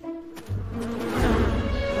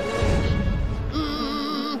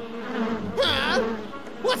 Huh?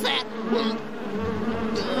 What's that?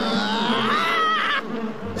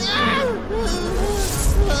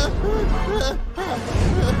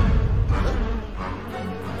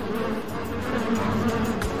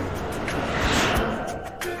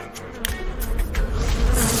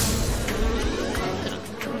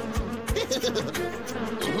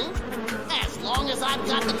 As long as I've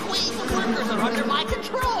got the queen, the workers are under my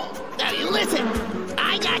control. Now you listen.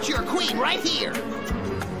 I got your queen right here.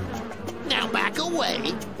 Now back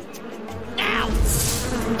away. Now.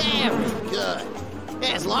 Very good.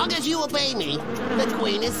 As long as you obey me, the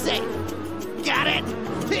queen is safe. Got it?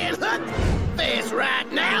 Pinhook? This right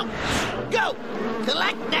now. Go.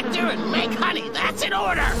 Collect nectar and make honey. That's in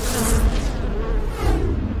order.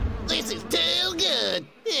 This is too good.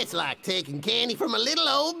 It's like taking candy from a little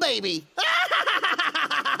old baby.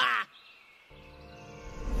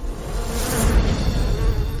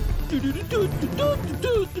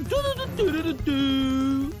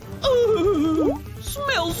 Oh,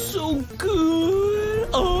 smells so good.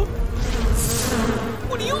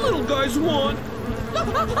 What do you little guys want?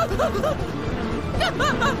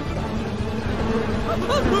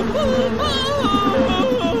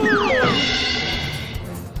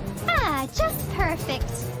 Ah, just perfect.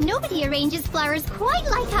 Nobody arranges flowers quite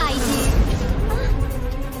like I do.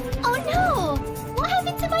 Oh no! What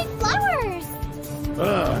happened to my flowers?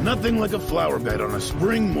 Nothing like a flower bed on a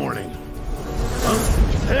spring morning.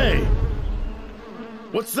 Hey!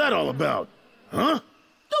 What's that all about? Huh?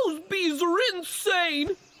 Those bees are insane!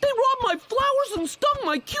 They robbed my flowers and stung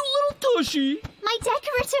my cute little tushy! My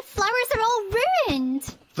decorative flowers are all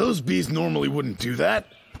ruined! Those bees normally wouldn't do that.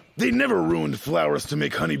 They never ruined flowers to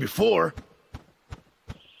make honey before.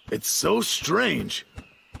 It's so strange.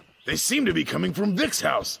 They seem to be coming from Vic's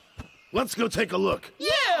house. Let's go take a look.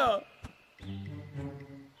 Yeah!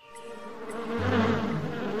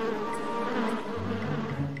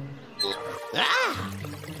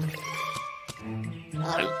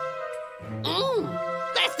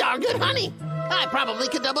 That's darn good honey. I probably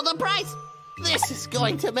could double the price. This is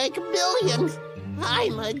going to make millions.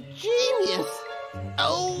 I'm a genius.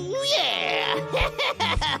 Oh, yeah.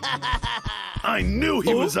 I knew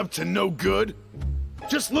he was up to no good.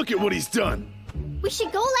 Just look at what he's done. We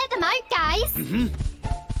should go let them out, guys.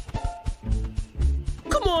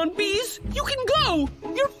 Come on, bees. You can go.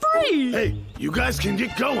 You're free. Hey, you guys can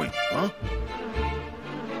get going, huh?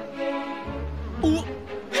 Oh,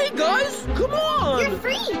 hey, guys. Come on. You're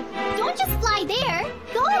free. Don't just fly there.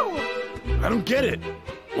 Go. I don't get it.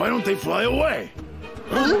 Why don't they fly away?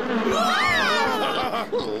 Huh?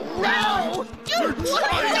 No! What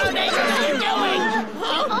are you doing?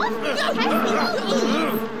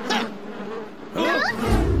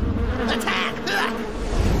 Attack!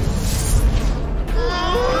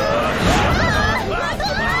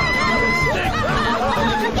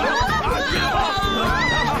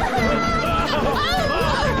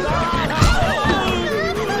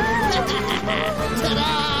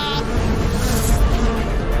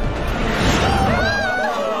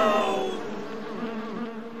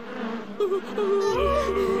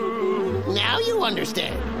 Now you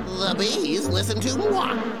understand. The bees listen to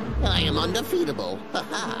moi. I am undefeatable.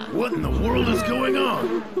 What in the world is going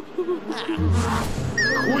on?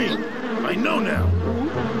 Queen, I know now.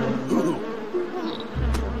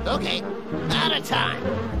 Okay, out of time.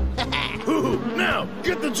 Ooh, now,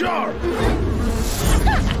 get the jar!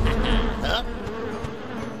 Huh?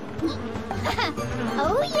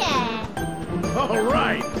 Oh, yeah. All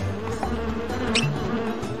right.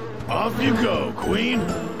 Off you go, Queen.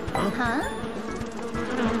 Huh?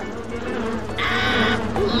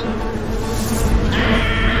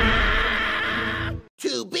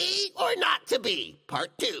 To be or not to be, part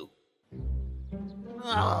 2.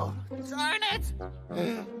 Oh, darn it!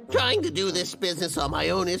 Trying to do this business on my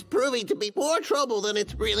own is proving to be more trouble than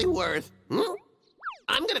it's really worth.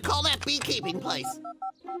 I'm gonna call that beekeeping place.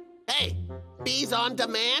 Hey, bees on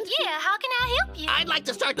demand? Yeah, how can I help you? I'd like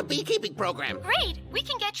to start the beekeeping program. Great! We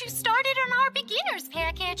can get you started on our beginner's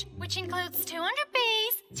package, which includes 200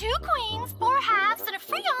 bees, 2 queens, 4 hives, and a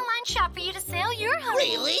free online shop for you to sell your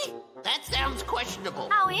honey. Really? That sounds questionable.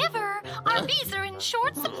 However, our bees are in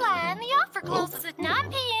short supply and the offer closes at 9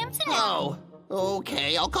 p.m. tonight. Oh,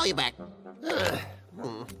 okay, I'll call you back.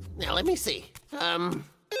 Now let me see. Who's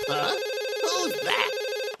that?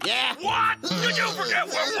 Yeah. What? Did you forget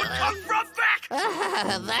where wood comes from, Vic?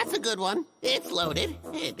 That's a good one. It's loaded,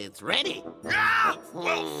 and it's ready. Yeah?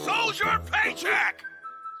 Well, so's your paycheck!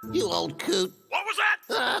 You old coot. What was that?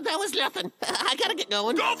 That was nothing. I gotta get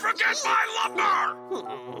going. Don't forget my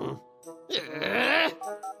lumber!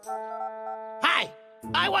 Hi,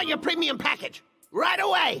 I want your premium package. Right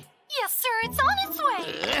away. Yes, sir, it's on its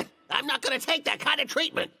way. I'm not gonna take that kind of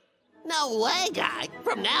treatment. No way, guy.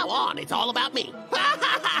 From now on, it's all about me.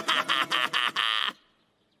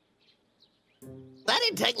 That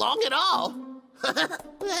didn't take long at all.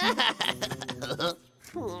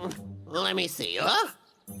 Let me see,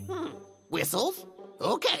 Whistles?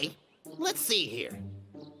 Okay. Let's see here.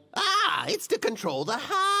 Ah, it's to control the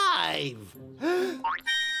hive.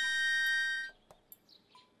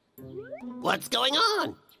 What's going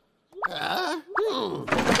on? Cool.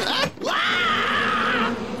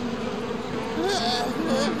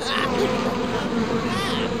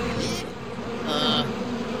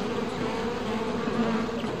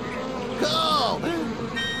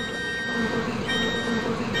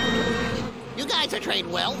 You guys are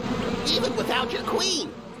trained well, even without your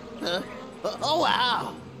queen. Oh,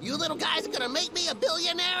 wow. You little guys are gonna make me a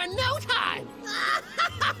billionaire in no time.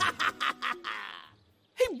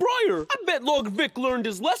 Hey, Briar, I bet Logger Vick learned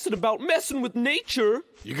his lesson about messing with nature.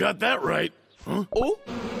 You got that right. Huh? Oh?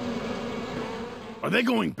 Are they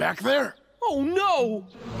going back there? Oh, no!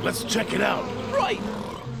 Let's check it out. Right!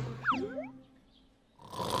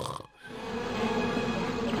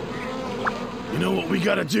 You know what we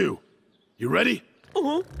gotta do? You ready?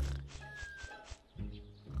 Uh-huh.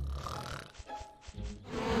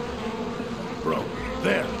 Bro,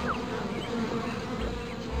 there.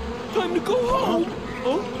 Time to go home.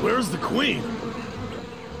 Oh? Where's the queen?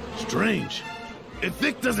 Strange. If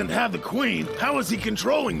Vic doesn't have the queen, how is he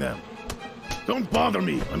controlling them? Don't bother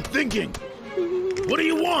me. I'm thinking. What do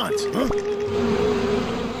you want? Huh?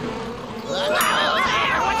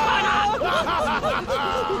 What's going on?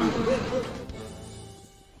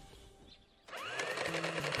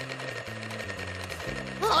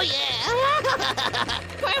 Oh, yeah.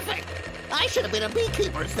 Perfect. I should have been a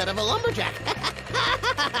beekeeper instead of a lumberjack.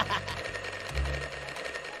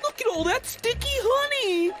 Look at all that sticky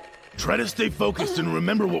honey. Try to stay focused and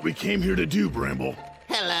remember what we came here to do, Bramble.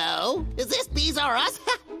 Hello? Is this Bees R Us?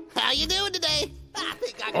 How you doing today? I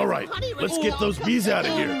think I all right, let's get those bees out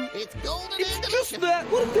of here. It's golden It's and just delicious. that.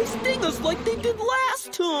 What if they sting us like they did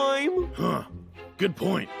last time? Huh. Good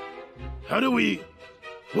point. How do we...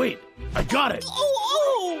 Wait, I got it.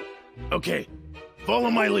 Oh! Okay, follow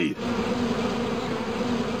my lead.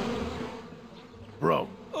 Bro,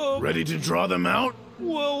 ready to draw them out?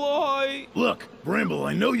 Well, Look, Bramble,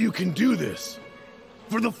 I know you can do this.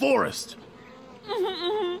 For the forest.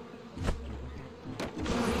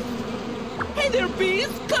 Hey there, bees!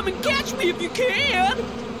 Come and catch me if you can!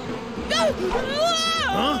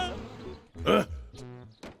 Huh?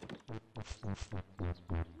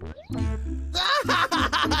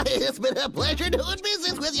 It's been a pleasure doing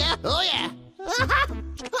business with you. Oh, yeah.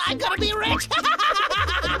 I'm gonna be rich.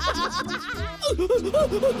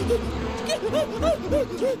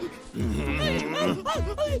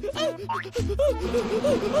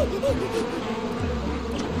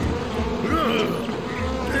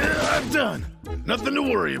 I'm done. Nothing to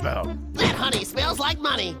worry about. That honey smells like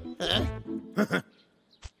money. Huh?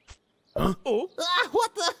 Huh? Oh?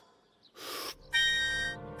 What the?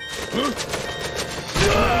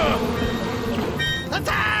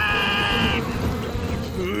 Attack!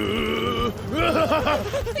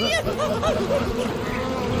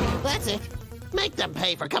 That's it. Make them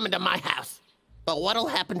pay for coming to my house. But what'll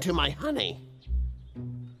happen to my honey?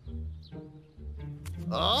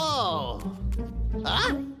 Oh.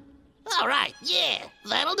 Huh? All right, yeah,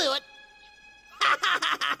 that'll do it.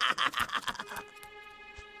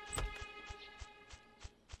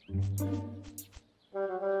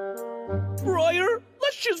 Briar,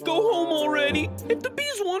 let's just go home already. If the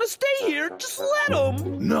bees want to stay here, just let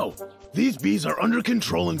them. No, these bees are under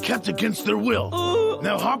control and kept against their will.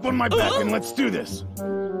 Now hop on my back and let's do this.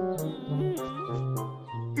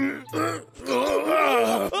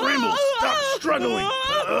 Bramble, stop struggling.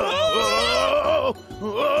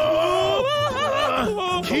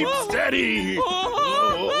 Keep steady.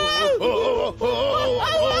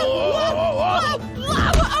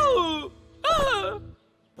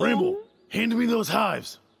 Bramble, hand me those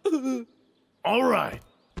hives. All right.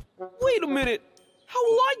 Wait a minute. How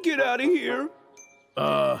will I get out of here?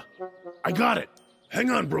 I got it. Hang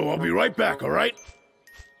on, bro. I'll be right back, all right?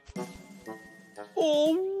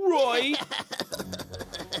 All right.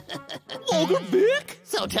 Logger Vick?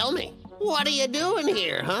 So tell me, what are you doing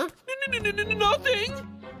here, huh? Nothing.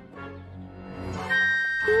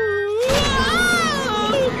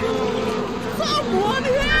 Someone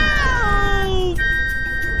help!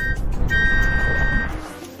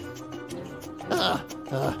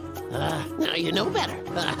 Now you know better.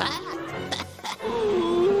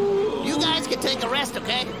 You guys can take a rest,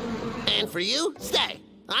 okay? And for you, stay.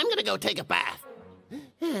 I'm gonna go take a bath.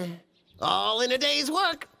 All in a day's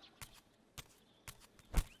work.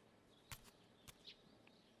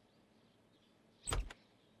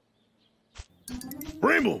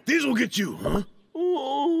 Bramble, these will get you, huh?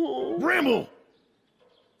 Bramble!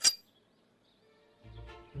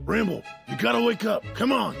 Bramble, you gotta wake up.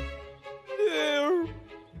 Come on. There.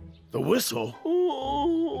 The whistle?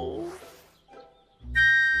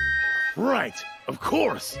 Right, of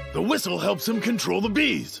course. The whistle helps him control the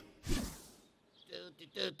bees.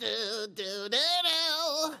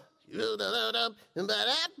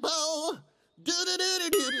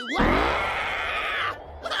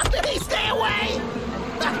 Stay away!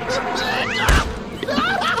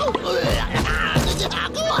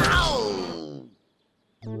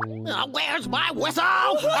 Where's my whistle?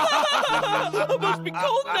 It must be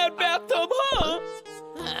cold in that bathtub, huh?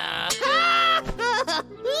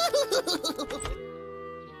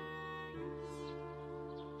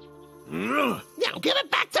 Now give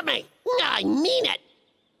it back to me. I mean it.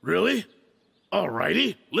 Really?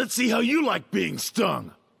 Alrighty, let's see how you like being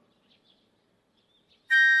stung.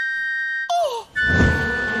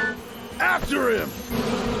 After him!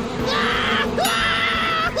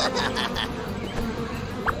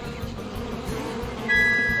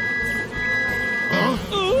 Huh?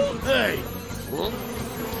 Hey!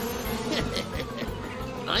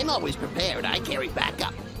 I'm always prepared. I carry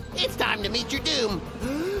backup. It's time to meet your doom.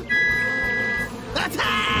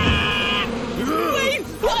 Attack! Wait!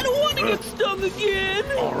 I don't want to get stung again!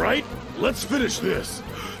 Alright, let's finish this.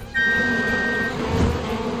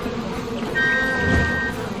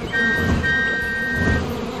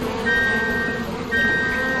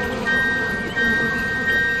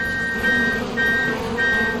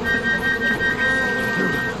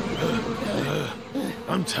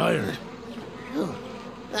 I'm tired.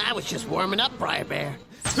 I was just warming up, Briar Bear.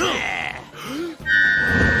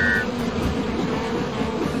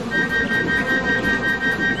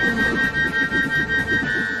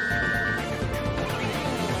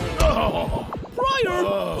 Briar,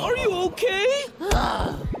 are you okay?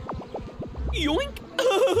 Yoink!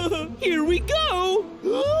 Here we go!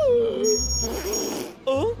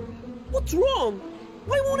 What's wrong?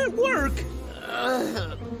 Why won't it work?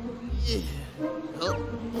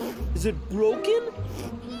 Is it broken?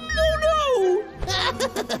 No!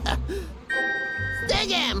 Sting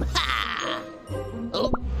him! Ha!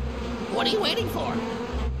 Oh, what are you waiting for?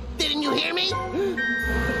 Didn't you hear me?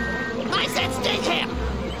 I said sting him!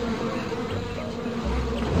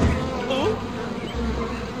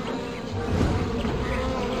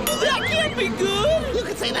 That can't be good! You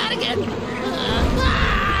can say that again!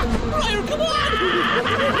 Briar, come on!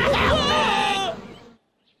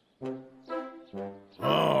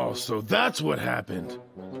 Oh, so that's what happened.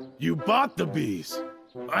 You bought the bees.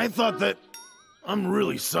 I thought that... I'm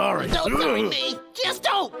really sorry. Don't worry me. Just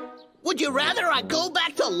don't. Would you rather I go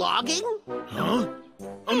back to logging? Huh?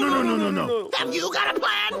 Oh, no. Have you got a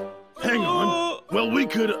plan? Hang on. Well, we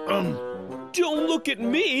could, Don't look at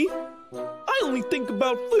me. I only think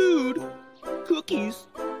about food. Cookies.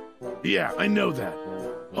 Yeah, I know that.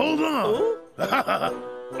 Hold on.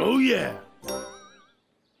 Oh, yeah.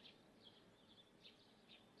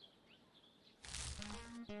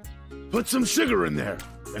 Put some sugar in there,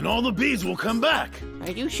 and all the bees will come back.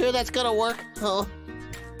 Are you sure that's gonna work? Oh.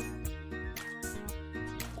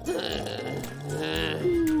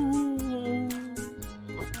 Hey!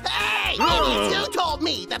 Idiots, you told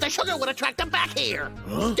me that the sugar would attract them back here!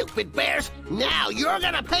 Stupid bears! Now you're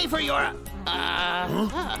gonna pay for your...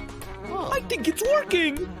 I think it's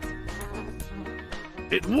working!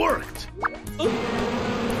 It worked!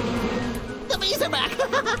 The bees are back!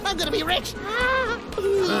 I'm gonna be rich!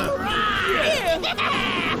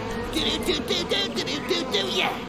 Yeah!